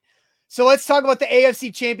 All right. So let's talk about the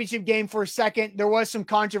AFC Championship game for a second. There was some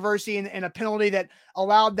controversy and a penalty that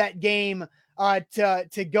allowed that game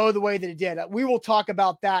to go the way that it did. We will talk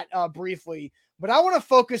about that briefly, but I want to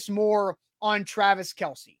focus more on Travis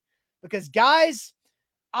Kelce because, guys,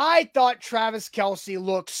 I thought Travis Kelce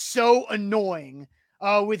looked so annoying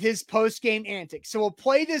with his post-game antics. So we'll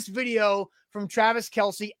play this video from Travis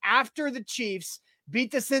Kelce after the Chiefs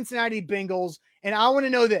beat the Cincinnati Bengals, and I want to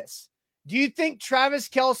know this. Do you think Travis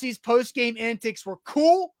Kelce's post-game antics were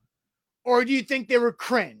cool, or do you think they were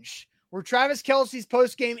cringe? Were Travis Kelce's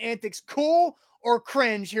post-game antics cool or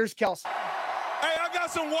cringe? Here's Kelce. Hey, I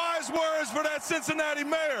got some wise words for that Cincinnati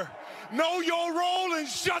mayor. Know your role and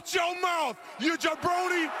shut your mouth, you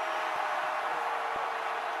jabroni.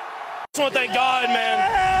 Just want to thank God, man.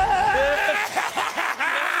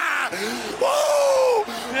 Woo!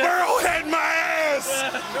 Burrow had my ass.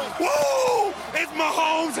 Woo! It's my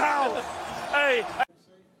home's house. Hey.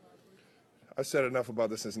 I said enough about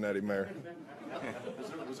the Cincinnati mayor.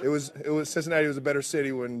 It was Cincinnati was a better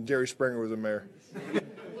city when Jerry Springer was a mayor.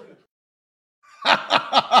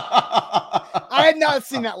 I had not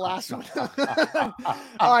seen that last one.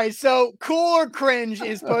 All right, so cool or cringe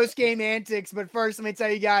is post-game antics, but first let me tell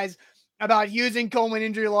you guys about Hughes and Coleman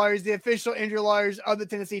Injury Lawyers, the official injury lawyers of the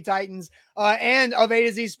Tennessee Titans and of A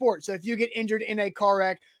to Z Sports. So if you get injured in a car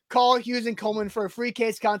wreck, call Hughes and Coleman for a free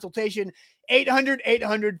case consultation,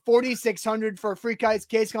 800-800-4600 for a free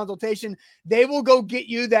case consultation. They will go get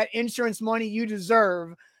you that insurance money you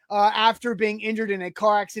deserve after being injured in a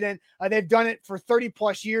car accident. They've done it for 30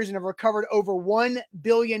 plus years and have recovered over $1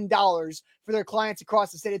 billion for their clients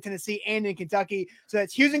across the state of Tennessee and in Kentucky. So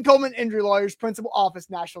that's Hughes and Coleman Injury Lawyers, Principal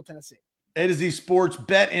Office, Nashville, Tennessee. A to Z Sports,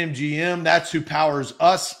 BetMGM. That's who powers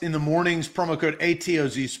us in the mornings. Promo code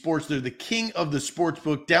ATOZ Sports. They're the king of the sports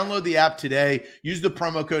book. Download the app today. Use the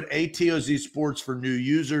promo code ATOZ Sports for new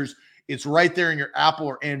users. It's right there in your Apple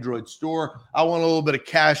or Android store. I want a little bit of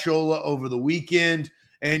cashola over the weekend,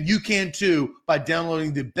 and you can too by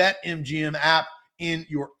downloading the BetMGM app in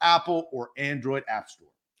your Apple or Android app store.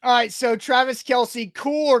 All right, so Travis Kelce,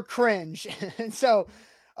 cool or cringe? And so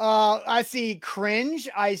I see cringe.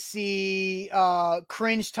 I see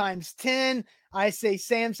cringe times 10. I say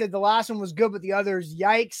Sam said the last one was good, but the others,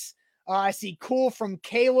 yikes. I see cool from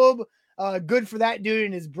Caleb. Good for that dude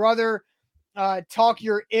and his brother. Talk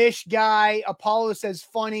your ish guy. Apollo says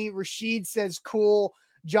funny. Rashid says cool.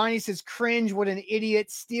 Johnny says cringe. What an idiot.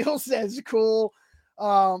 Steele says cool.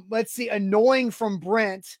 Let's see. Annoying from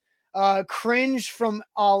Brent. Cringe from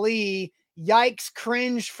Ali. Yikes.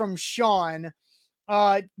 Cringe from Sean.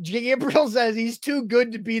 Gabriel says he's too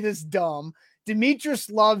good to be this dumb. Demetrius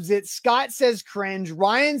loves it. Scott says cringe.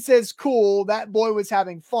 Ryan says cool. That boy was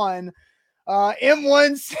having fun.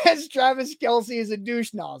 M1 says Travis Kelce is a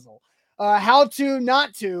douche nozzle. How to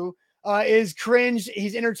not to is cringe.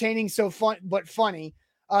 He's entertaining, so fun but funny.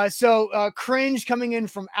 So cringe coming in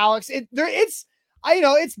from Alex. It's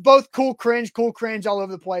both cool cringe all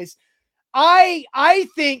over the place. I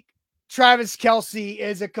think Travis Kelce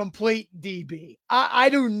is a complete DB. I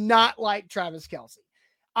do not like Travis Kelce.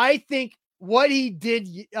 I think what he did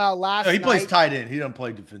last night. He plays tight end. He doesn't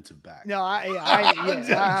play defensive back. No,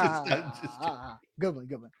 good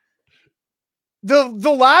one.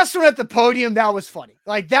 The last one at the podium, that was funny.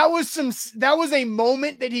 Like that was a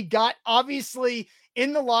moment that he got obviously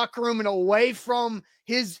in the locker room and away from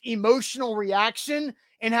his emotional reaction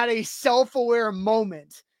and had a self-aware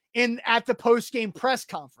moment at the post-game press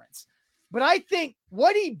conference. But I think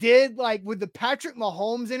what he did, like with the Patrick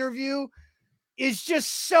Mahomes interview, is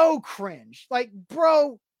just so cringe. Like,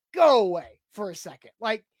 bro, go away for a second.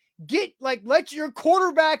 Like, let your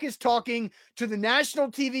quarterback is talking to the national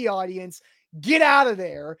TV audience. Get out of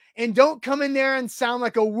there and don't come in there and sound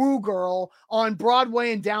like a woo girl on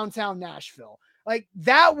Broadway in downtown Nashville. Like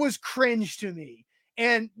that was cringe to me.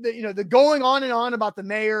 And the going on and on about the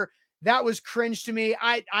mayor, that was cringe to me.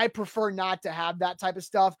 I prefer not to have that type of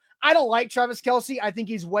stuff. I don't like Travis Kelce. I think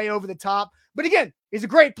he's way over the top. But again, he's a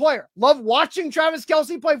great player. Love watching Travis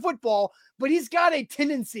Kelce play football, but he's got a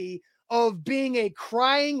tendency of being a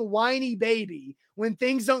crying, whiny baby when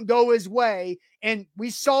things don't go his way. And we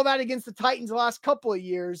saw that against the Titans the last couple of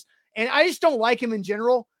years. And I just don't like him in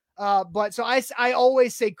general. But so I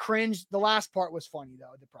always say cringe. The last part was funny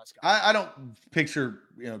though, the press conference. I don't picture,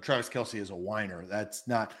 Travis Kelce as a whiner. That's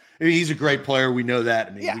not, he's a great player. We know that.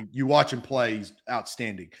 I mean, you watch him play, he's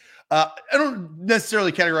outstanding. I don't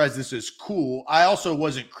necessarily categorize this as cool. I also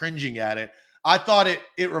wasn't cringing at it. I thought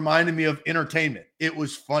it reminded me of entertainment. It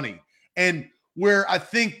was funny. And where I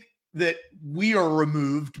think that we are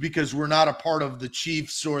removed because we're not a part of the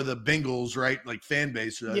Chiefs or the Bengals, right? Like fan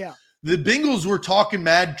base. Yeah. The Bengals were talking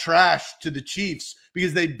mad trash to the Chiefs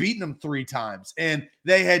because they'd beaten them 3 times and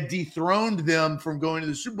they had dethroned them from going to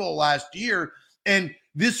the Super Bowl last year. And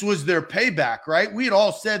this was their payback, right? We had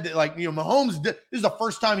all said that, like, Mahomes, this is the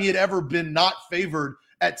first time he had ever been not favored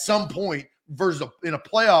at some point versus in a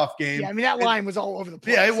playoff game. Yeah, I mean, that line was all over the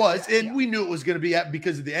place. Yeah, it was. And we knew it was going to be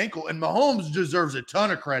because of the ankle. And Mahomes deserves a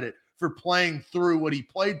ton of credit for playing through what he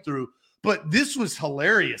played through. But this was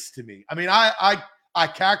hilarious to me. I mean, I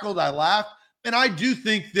cackled, I laughed. And I do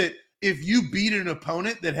think that if you beat an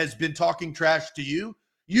opponent that has been talking trash to you,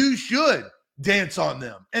 you should dance on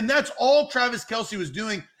them. And that's all Travis Kelce was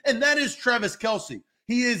doing. And that is Travis Kelce.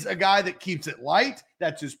 He is a guy that keeps it light.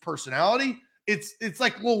 That's his personality. It's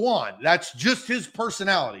like Lawan. That's just his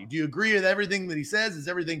personality. Do you agree with everything that he says? Is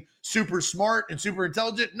everything super smart and super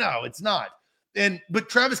intelligent? No, it's not. But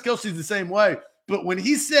Travis Kelce is the same way. But when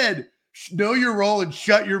he said, know your role and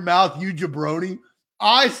shut your mouth, you jabroni,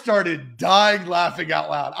 I started dying laughing out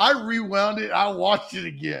loud. I rewound it. I watched it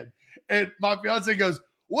again. And my fiance goes,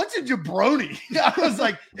 what's a jabroni? I was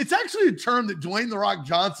like, it's actually a term that Dwayne "The Rock"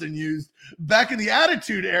 Johnson used back in the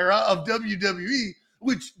Attitude Era of WWE,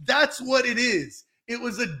 which that's what it is. It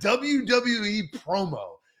was a WWE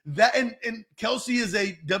promo. That and Kelce is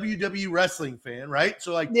a WWE wrestling fan, right?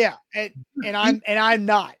 So like, yeah, and I'm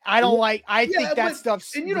not. I don't like. I think that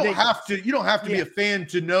stuff's. And you don't have to. You don't have to be a fan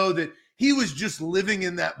to know that he was just living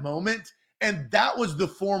in that moment, and that was the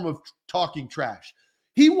form of talking trash.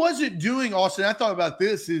 He wasn't doing, Austin, I thought about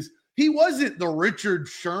this, is he wasn't the Richard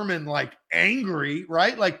Sherman, like, angry,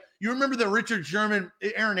 right? Like, you remember the Richard Sherman,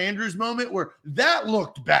 Aaron Andrews moment where that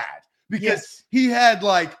looked bad because he had,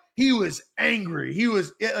 like, he was angry. He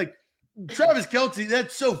was, like, Travis Kelce,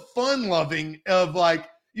 that's so fun-loving of, like,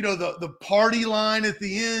 the party line at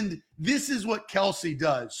the end. This is what Kelce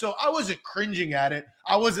does. So I wasn't cringing at it.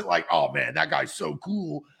 I wasn't like, oh, man, that guy's so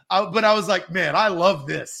cool. But I was like, man, I love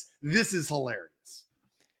this. This is hilarious.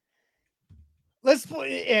 Let's put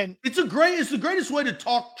it in. It's the greatest way to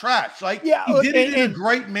talk trash. Like, he did it in a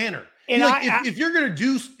great manner. And if you're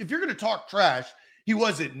gonna talk trash, he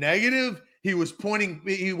wasn't negative. He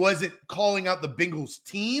wasn't calling out the Bengals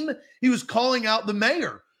team. He was calling out the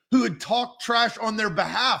mayor who had talked trash on their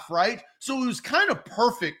behalf, right? So it was kind of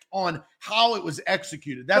perfect on how it was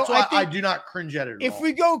executed. That's why I do not cringe at it at all. If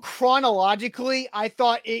we go chronologically, I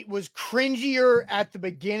thought it was cringier at the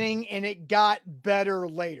beginning and it got better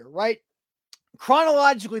later, right?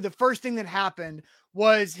 Chronologically, the first thing that happened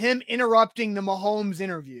was him interrupting the Mahomes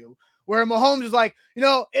interview, where Mahomes was like,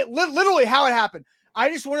 literally how it happened. I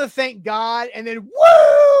just want to thank God. And then,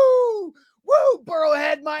 woo, Burrow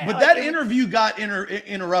had my. But that interview got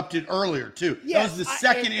interrupted earlier, too. That was the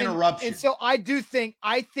second interruption. And so I think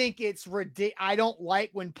it's ridiculous. I don't like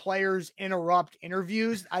when players interrupt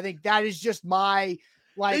interviews. I think that is just my.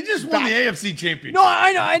 Like, they just won the AFC Championship. No,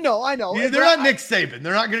 I know. Yeah, they're not Nick Saban.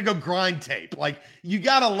 They're not going to go grind tape. Like, you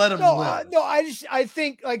got to let them live. I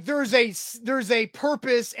think like there's a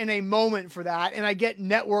purpose and a moment for that. And I get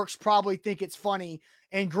networks probably think it's funny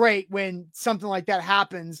and great when something like that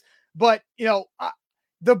happens. But,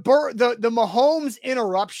 the Mahomes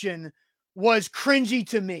interruption was cringy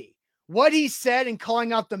to me. What he said and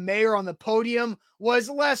calling out the mayor on the podium was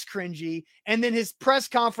less cringy. And then his press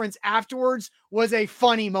conference afterwards was a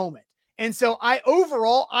funny moment. And so I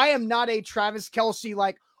am not a Travis Kelce,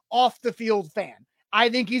 like, off the field fan. I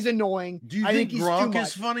think he's annoying. Do you I think he's Gronk too much.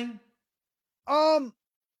 is funny?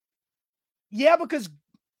 Yeah, because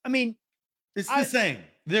I mean, it's the same.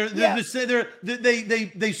 They're the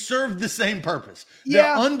same. They serve the same purpose. Yeah.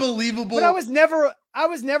 They're unbelievable. But I was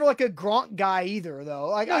never like a Gronk guy either, though.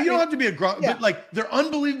 Like, no, you don't have to be a Gronk, yeah. but like they're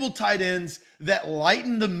unbelievable tight ends that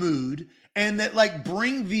lighten the mood and that like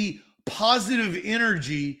bring the positive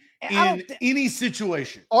energy in any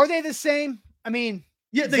situation. Are they the same? I mean,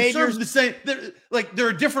 yeah, they serve the same. They're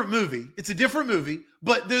a different movie. It's a different movie,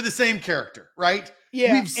 but they're the same character, right?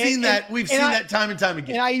 Yeah, we've seen that. We've seen that time and time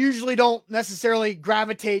again. And I usually don't necessarily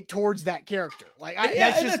gravitate towards that character. Like,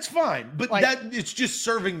 that's fine. But like, it's just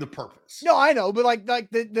serving the purpose. No, I know, but like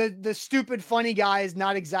the stupid funny guy is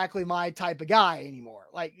not exactly my type of guy anymore.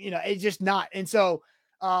 Like, it's just not. And so,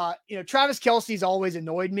 Travis Kelce's always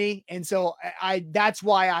annoyed me, and so that's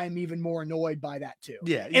why I'm even more annoyed by that too.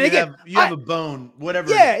 Yeah, and again, you have a bone, whatever.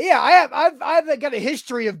 Yeah, I've got a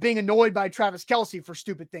history of being annoyed by Travis Kelce for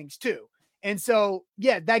stupid things too. And so,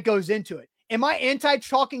 yeah, that goes into it. Am I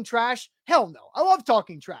anti-talking trash? Hell no. I love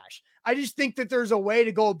talking trash. I just think that there's a way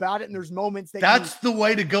to go about it, and there's moments that's the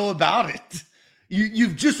way to go about it.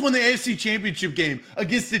 You've just won the AFC Championship game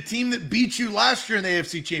against a team that beat you last year in the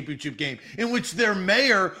AFC Championship game, in which their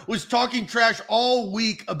mayor was talking trash all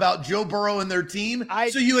week about Joe Burrow and their team.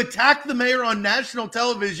 So you attack the mayor on national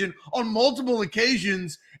television on multiple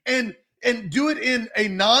occasions and do it in a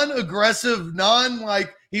non-aggressive,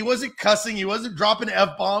 he wasn't cussing, he wasn't dropping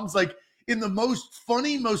F-bombs, like in the most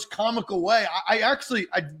funny, most comical way. I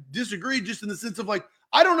disagree just in the sense of like,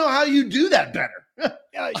 I don't know how you do that better.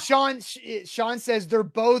 Sean says they're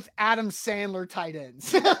both Adam Sandler tight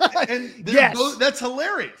ends. And both, that's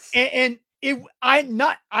hilarious. And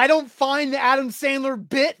I don't find the Adam Sandler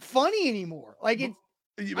bit funny anymore. Like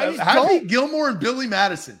Happy Gilmore and Billy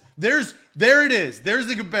Madison. There it is. There's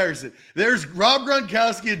the comparison. There's Rob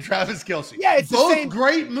Gronkowski and Travis Kelce. Yeah, it's both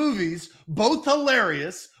great movies, both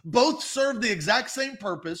hilarious, both serve the exact same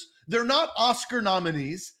purpose. They're not Oscar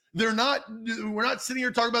nominees. We're not sitting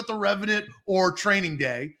here talking about The Revenant or Training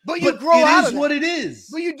Day. But you grow out of that. It is what it is.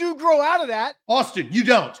 But you do grow out of that. Austin, you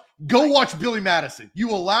don't. Go watch Billy Madison. You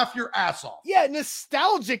will laugh your ass off. Yeah,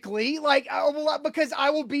 nostalgically, because I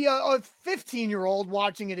will be a 15-year-old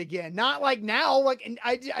watching it again. Not like now. Like, and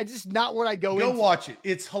I just not what I go into. Go watch it.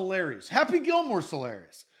 It's hilarious. Happy Gilmore's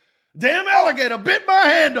hilarious. Damn alligator bit my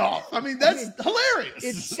hand off. I mean, that's hilarious.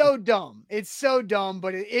 It's so dumb. It's so dumb,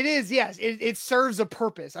 but it is, yes, it serves a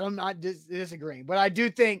purpose. I'm not disagreeing, but I do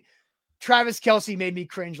think Travis Kelce made me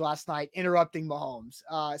cringe last night, interrupting Mahomes.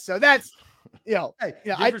 So that's,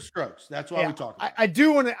 different strokes. That's why we talk about it. I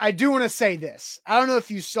do want to say this. I don't know if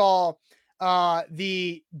you saw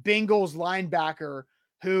the Bengals linebacker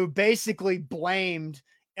who basically blamed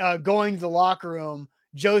going to the locker room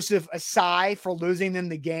Joseph Asai for losing them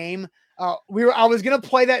the game. I was going to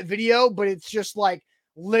play that video, but it's just like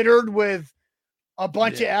littered with a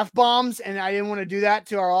bunch of F-bombs. And I didn't want to do that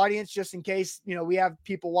to our audience just in case, we have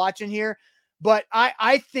people watching here, but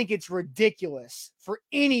I think it's ridiculous for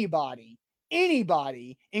anybody,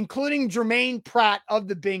 including Jermaine Pratt of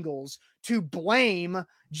the Bengals, to blame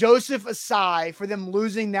Joseph Asai for them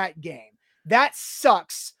losing that game. That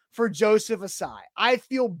sucks for Joseph Asai. I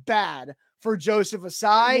feel bad for Joseph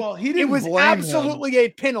Asai. Well, he didn't. It was blame absolutely him. A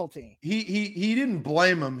penalty. He didn't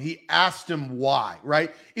blame him. He asked him why.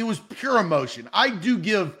 Right? It was pure emotion. I do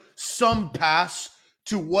give some pass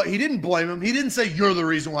to what he didn't blame him. He didn't say you're the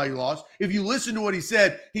reason why you lost. If you listen to what he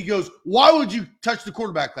said, he goes, "Why would you touch the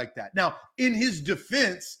quarterback like that?" Now, in his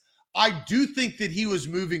defense, I do think that he was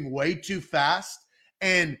moving way too fast.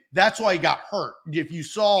 And that's why he got hurt. If you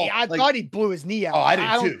saw, I thought he blew his knee out. Oh, I did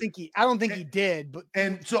too. I don't think he did. But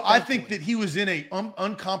I think that he was in a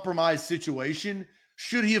uncompromised situation.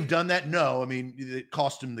 Should he have done that? No. I mean, it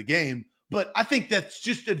cost him the game. But I think that's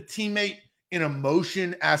just a teammate in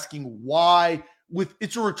emotion asking why.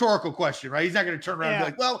 It's a rhetorical question, right? He's not going to turn around and be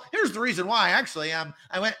like, "Well, here's the reason why." Actually,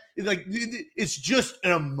 I went like it's just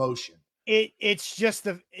an emotion. It's just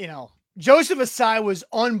Joseph Asai was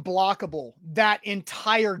unblockable that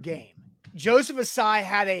entire game. Joseph Asai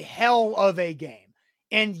had a hell of a game.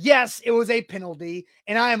 And yes, it was a penalty.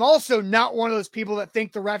 And I am also not one of those people that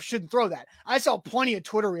think the ref shouldn't throw that. I saw plenty of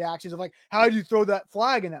Twitter reactions of like, how did you throw that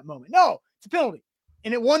flag in that moment? No, it's a penalty.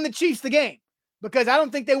 And it won the Chiefs the game because I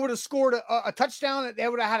don't think they would have scored a touchdown. They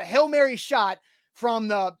would have had a Hail Mary shot from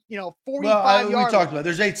the 45 we yard talked line. about.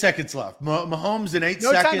 There's 8 seconds left. Mahomes in 8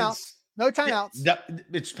 No seconds. timeouts. No timeouts. Yeah,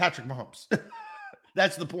 it's Patrick Mahomes.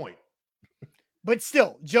 That's the point. But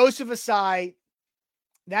still, Joseph Asai,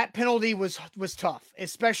 that penalty was tough,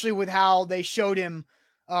 especially with how they showed him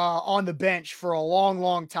on the bench for a long,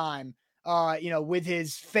 long time. With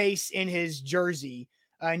his face in his jersey,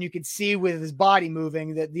 and you could see with his body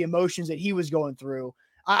moving that the emotions that he was going through.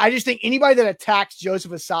 I just think anybody that attacks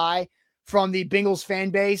Joseph Asai from the Bengals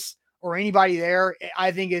fan base or anybody there,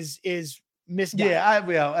 I think is misguided.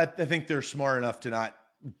 Yeah, I think they're smart enough to not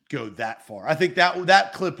go that far. I think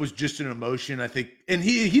that clip was just an emotion. I think, and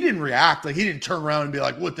he didn't react. Like, he didn't turn around and be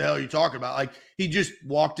like, "What the hell are you talking about?" Like, he just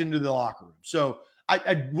walked into the locker room. So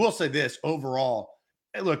I will say this overall.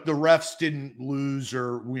 Look, the refs didn't lose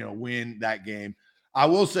or win that game. I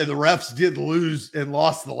will say the refs did lose and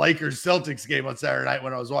lost the Lakers-Celtics game on Saturday night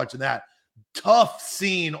when I was watching that. Tough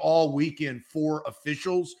scene all weekend for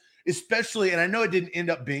officials, especially, and I know it didn't end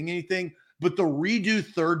up being anything, but the redo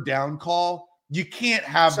third down call, you can't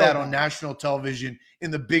have that on national television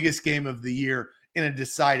in the biggest game of the year in a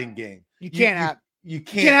deciding game. You can't have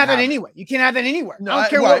that anyway. You can't have that anywhere. No, I don't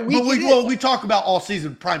care what week it is. We talk about all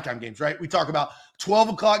season primetime games, right? We talk about 12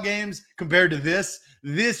 o'clock games compared to this.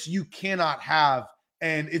 This you cannot have,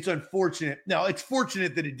 and it's unfortunate. Now, it's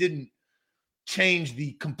fortunate that it didn't change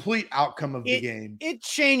the complete outcome of the game. It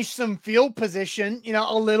changed some field position,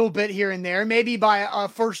 a little bit here and there, maybe by a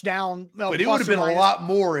first down. But it would have been a lot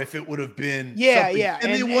more if it would have been Yeah.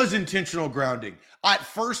 And it was intentional grounding. At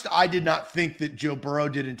first, I did not think that Joe Burrow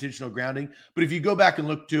did intentional grounding, but if you go back and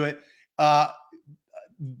look to it,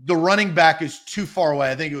 the running back is too far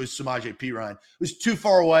away. I think it was Samaje Perine. It was too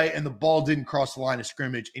far away, and the ball didn't cross the line of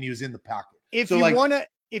scrimmage, and he was in the pocket. If you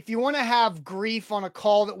want to have grief on a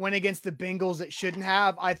call that went against the Bengals that shouldn't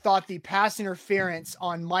have, I thought the pass interference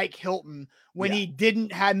on Mike Hilton when he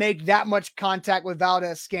didn't make that much contact with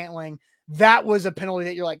Valdez-Scantling, that was a penalty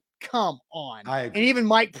that you're like, come on. And even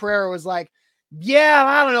Mike Pereira was like, yeah,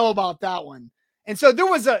 I don't know about that one. And so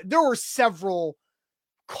there were several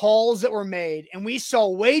calls that were made, and we saw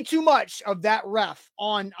way too much of that ref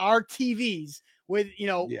on our TVs with,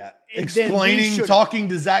 explaining, talking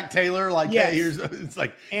to Zach Taylor, like, hey, it's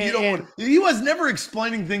like, he was never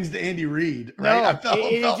explaining things to Andy Reid, right? I felt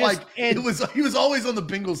like he was always on the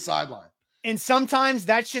Bengals sideline. And sometimes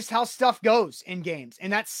that's just how stuff goes in games,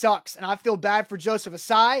 and that sucks. And I feel bad for Joseph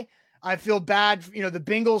Asai. I feel bad, the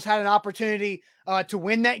Bengals had an opportunity to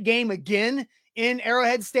win that game again in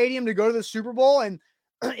Arrowhead Stadium to go to the Super Bowl, and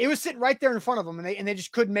it was sitting right there in front of them, and they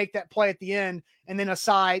just couldn't make that play at the end. And then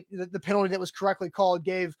Asai, the penalty that was correctly called,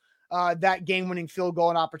 gave that game-winning field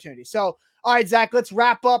goal an opportunity. So, all right, Zach, let's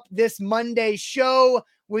wrap up this Monday show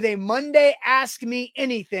with a Monday Ask Me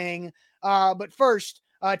Anything. But first,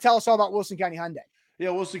 tell us all about Wilson County Hyundai.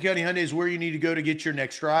 Yeah, Wilson County Hyundai is where you need to go to get your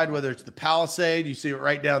next ride, whether it's the Palisade, you see it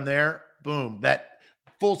right down there. Boom, that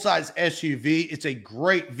full-size SUV. It's a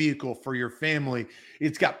great vehicle for your family.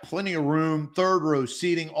 It's got plenty of room, third-row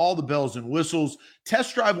seating, all the bells and whistles.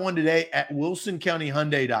 Test drive one today at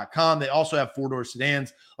wilsoncountyhyundai.com. They also have four-door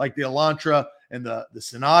sedans like the Elantra and the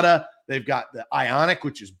Sonata. They've got the Ioniq,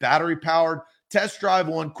 which is battery-powered. Test drive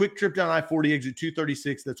one. Quick trip down I-40, exit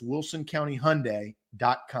 236. That's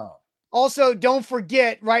wilsoncountyhyundai.com. Also, don't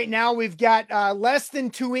forget, right now we've got less than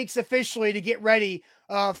 2 weeks officially to get ready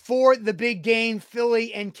for the big game,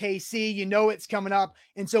 Philly and KC. You know it's coming up.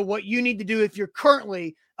 And so what you need to do, if you're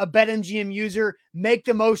currently a BetMGM user, make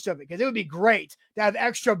the most of it, because it would be great to have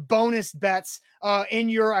extra bonus bets in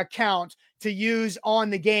your account to use on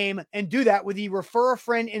the game, and do that with the Refer a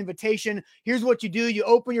Friend invitation. Here's what you do. You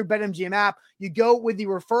open your BetMGM app, you go with the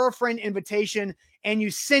Refer a Friend invitation, and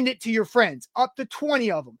you send it to your friends, up to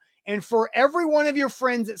 20 of them. And for every one of your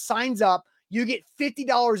friends that signs up, you get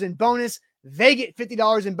 $50 in bonus. They get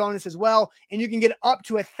 $50 in bonus as well. And you can get up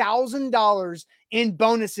to $1,000 in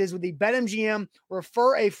bonuses with the BetMGM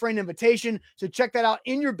Refer a Friend invitation. So check that out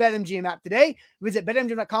in your BetMGM app today. Visit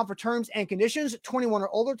BetMGM.com for terms and conditions. 21 or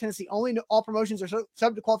older, Tennessee only. All promotions are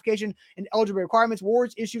subject to qualification and eligibility requirements.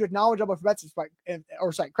 Rewards issued with knowledgeable for bets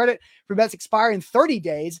or site credit. For bets expire in 30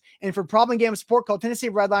 days. And for problem game support, call Tennessee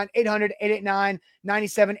Redline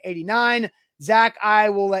 800-889-9789. Zach, I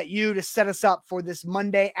will let you to set us up for this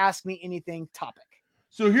Monday Ask Me Anything topic.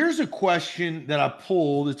 So here's a question that I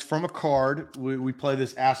pulled. It's from a card. We play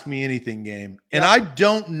this Ask Me Anything game. And I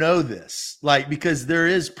don't know this, because there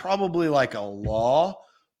is probably a law,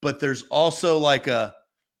 but there's also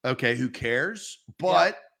okay, who cares?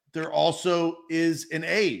 But there also is an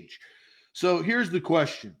age. So here's the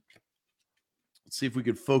question. Let's see if we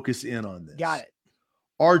could focus in on this. Got it.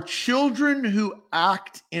 Are children who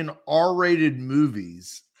act in R-rated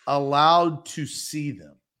movies allowed to see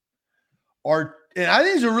them? And I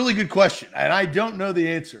think it's a really good question, and I don't know the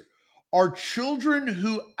answer. Are children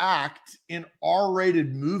who act in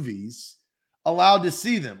R-rated movies allowed to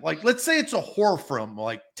see them? Like, let's say it's a horror film,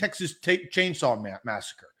 like Texas Chainsaw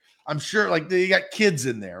Massacre. I'm sure, like, they got kids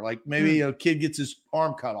in there. Like, maybe a kid gets his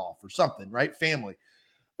arm cut off or something, right? Family.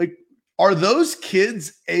 Like, are those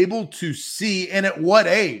kids able to see, and at what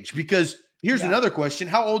age? Because here's another question.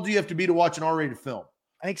 How old do you have to be to watch an R-rated film?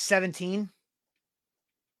 I think 17.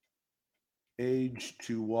 Age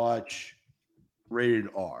to watch rated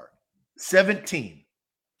R. 17.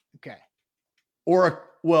 Okay. Or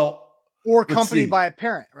accompanied by a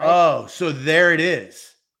parent, right? Oh, so there it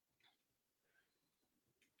is.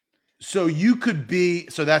 So you could be,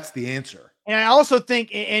 so that's the answer. And I also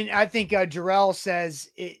think, Jarrell says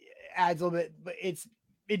it adds a little bit, but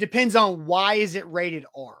it depends on why is it rated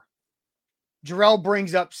R. Jarrell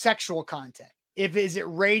brings up sexual content. Is it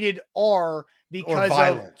rated R because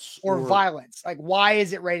violence or violence? Like, why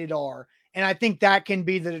is it rated R? And I think that can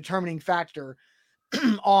be the determining factor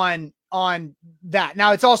on that.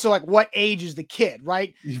 Now, it's also like, what age is the kid,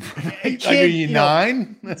 right? Kid, are you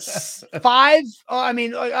 9? 5? I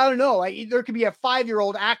mean, I don't know. Like, there could be a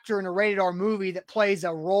 5-year-old actor in a rated R movie that plays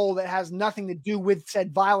a role that has nothing to do with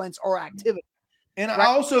said violence or activity. And right? I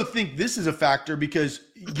also think this is a factor because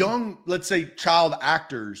young, let's say child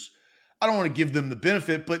actors, I don't want to give them the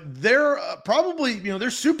benefit, but they're probably, they're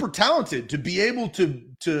super talented to be able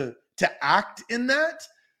to act in that.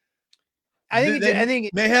 I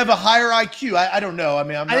think may have a higher IQ. I don't know. I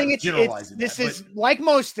mean, I'm not generalizing. This is like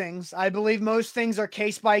most things. I believe most things are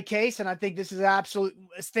case by case, and I think this is an absolute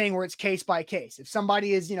thing where it's case by case. If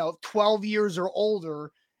somebody is 12 years or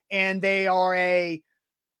older and they are a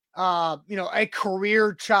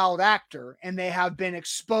career child actor and they have been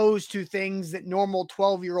exposed to things that normal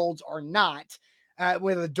 12-year-olds are not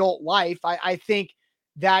with adult life, I think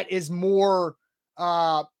that is more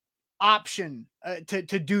option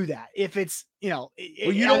to do that. If it's, you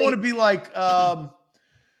don't want to be like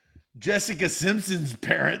Jessica Simpson's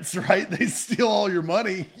parents, right? They steal all your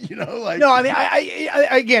money, like. No, I mean,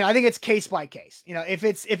 I think it's case by case. If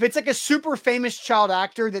it's like a super famous child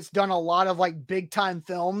actor that's done a lot of like big time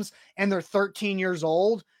films and they're 13 years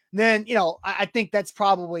old, then, I think that's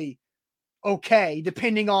probably okay,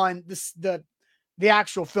 depending on the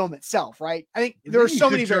actual film itself, right? I think there are so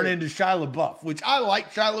many turn into Shia LaBeouf, which I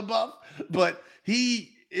like Shia LaBeouf, but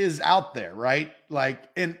he is out there, right? Like,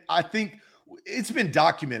 and I think it's been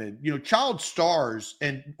documented, child stars,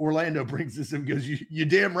 and Orlando brings this and goes, you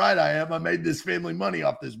damn right I am. I made this family money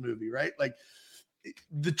off this movie, right? Like,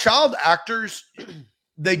 the child actors,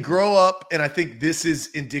 they grow up, and I think this is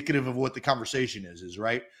indicative of what the conversation is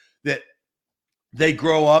right? That they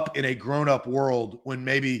grow up in a grown-up world when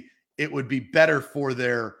maybe it would be better for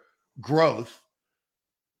their growth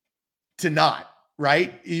to not,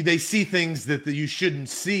 right? They see things that you shouldn't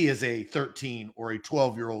see as a 13 or a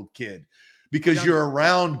 12-year-old kid because you're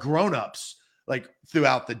around grown-ups like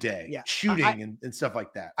throughout the day, shooting and stuff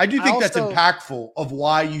like that. I do think that's impactful of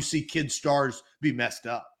why you see kid stars be messed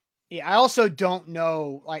up. Yeah, I also don't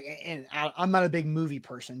know, like, and I'm not a big movie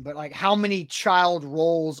person, but like, how many child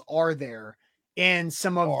roles are there in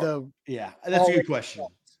some of the? Yeah, that's a good question.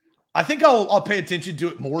 I think I'll pay attention to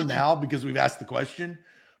it more now because we've asked the question.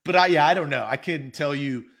 But I don't know. I couldn't tell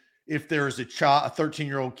you if there's a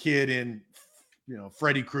 13-year-old kid in,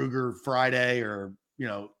 Freddy Krueger Friday or,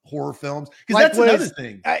 horror films. Because that's another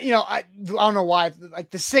thing. I don't know why. Like,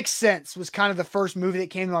 The Sixth Sense was kind of the first movie that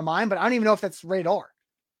came to my mind, but I don't even know if that's rated R.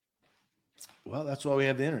 Well, that's why we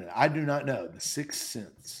have the internet. I do not know. The Sixth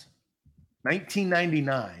Sense.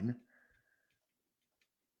 1999.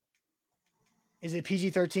 Is it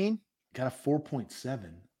PG-13? Got a 4.7.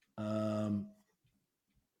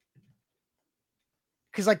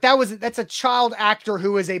 Because like that's a child actor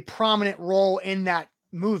who is a prominent role in that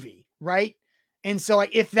movie, right? And so like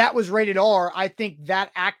if that was rated R, I think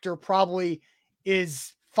that actor probably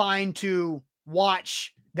is fine to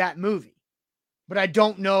watch that movie. But I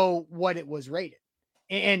don't know what it was rated.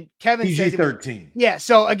 And Kevin says PG-13. Yeah.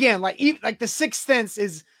 So again, like The Sixth Sense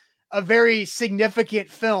is a very significant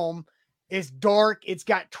film. It's dark. It's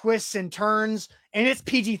got twists and turns, and it's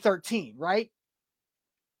PG-13, right?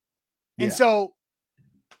 Yeah. And so,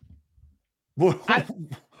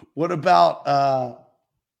 what about?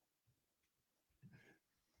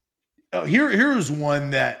 Here's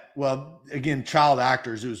one that, well, again, child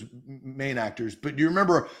actors. It was main actors, but do you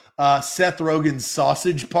remember Seth Rogen's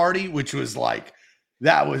Sausage Party, which was like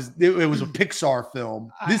That was it was a Pixar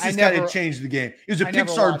film. This has kind of changed the game. It was a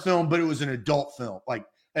Pixar film, but it was an adult film, like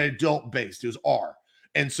an adult based. It was R.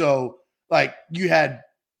 And so like you had,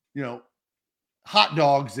 hot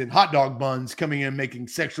dogs and hot dog buns coming in making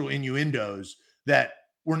sexual innuendos that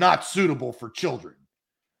were not suitable for children.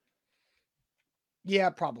 Yeah,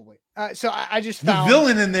 probably. So I just found the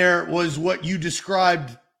villain in there was what you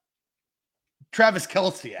described Travis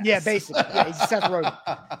Kelce as. Yeah, basically. Yeah, he's Seth Rogen.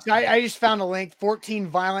 So I just found a link: 14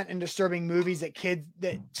 violent and disturbing movies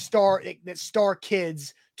that star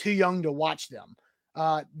kids too young to watch them.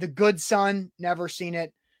 The Good Son, never seen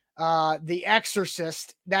it. The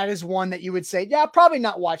Exorcist, that is one that you would say, yeah, probably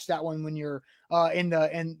not watch that one when you're in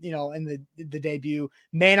the debut.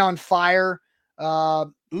 Man on Fire.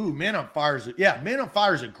 Man on Fire is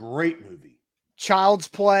a great movie. Child's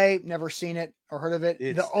Play, never seen it or heard of it.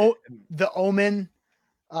 The Omen,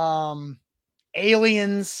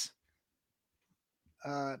 Aliens,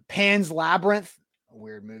 Pan's Labyrinth, a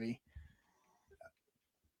weird movie.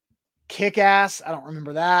 Kick-Ass, I don't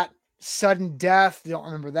remember that. Sudden Death, don't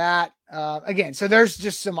remember that. Again, so there's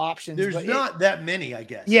just some options. There's not that many, I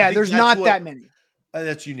guess. Yeah, there's not that many.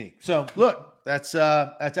 That's unique. So look, that's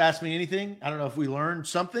Ask Me Anything. I don't know if we learned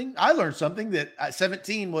something. I learned something that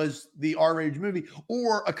 17 was the R-rated movie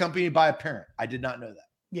or accompanied by a parent. I did not know that.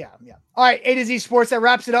 Yeah. All right, A to Z Sports, that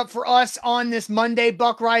wraps it up for us on this Monday.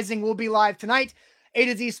 Buck Rising will be live tonight, A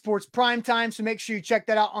to Z Sports Prime Time. So make sure you check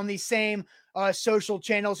that out on the same social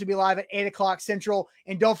channels. Will be live at 8:00 Central.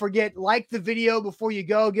 And don't forget, like the video before you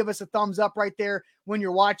go. Give us a thumbs up right there when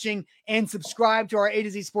you're watching, and subscribe to our A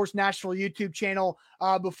to Z Sports Nashville YouTube channel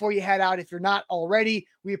before you head out if you're not already.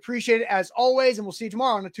 We appreciate it as always, and we'll see you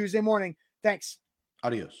tomorrow on a Tuesday morning. Thanks.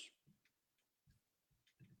 Adios.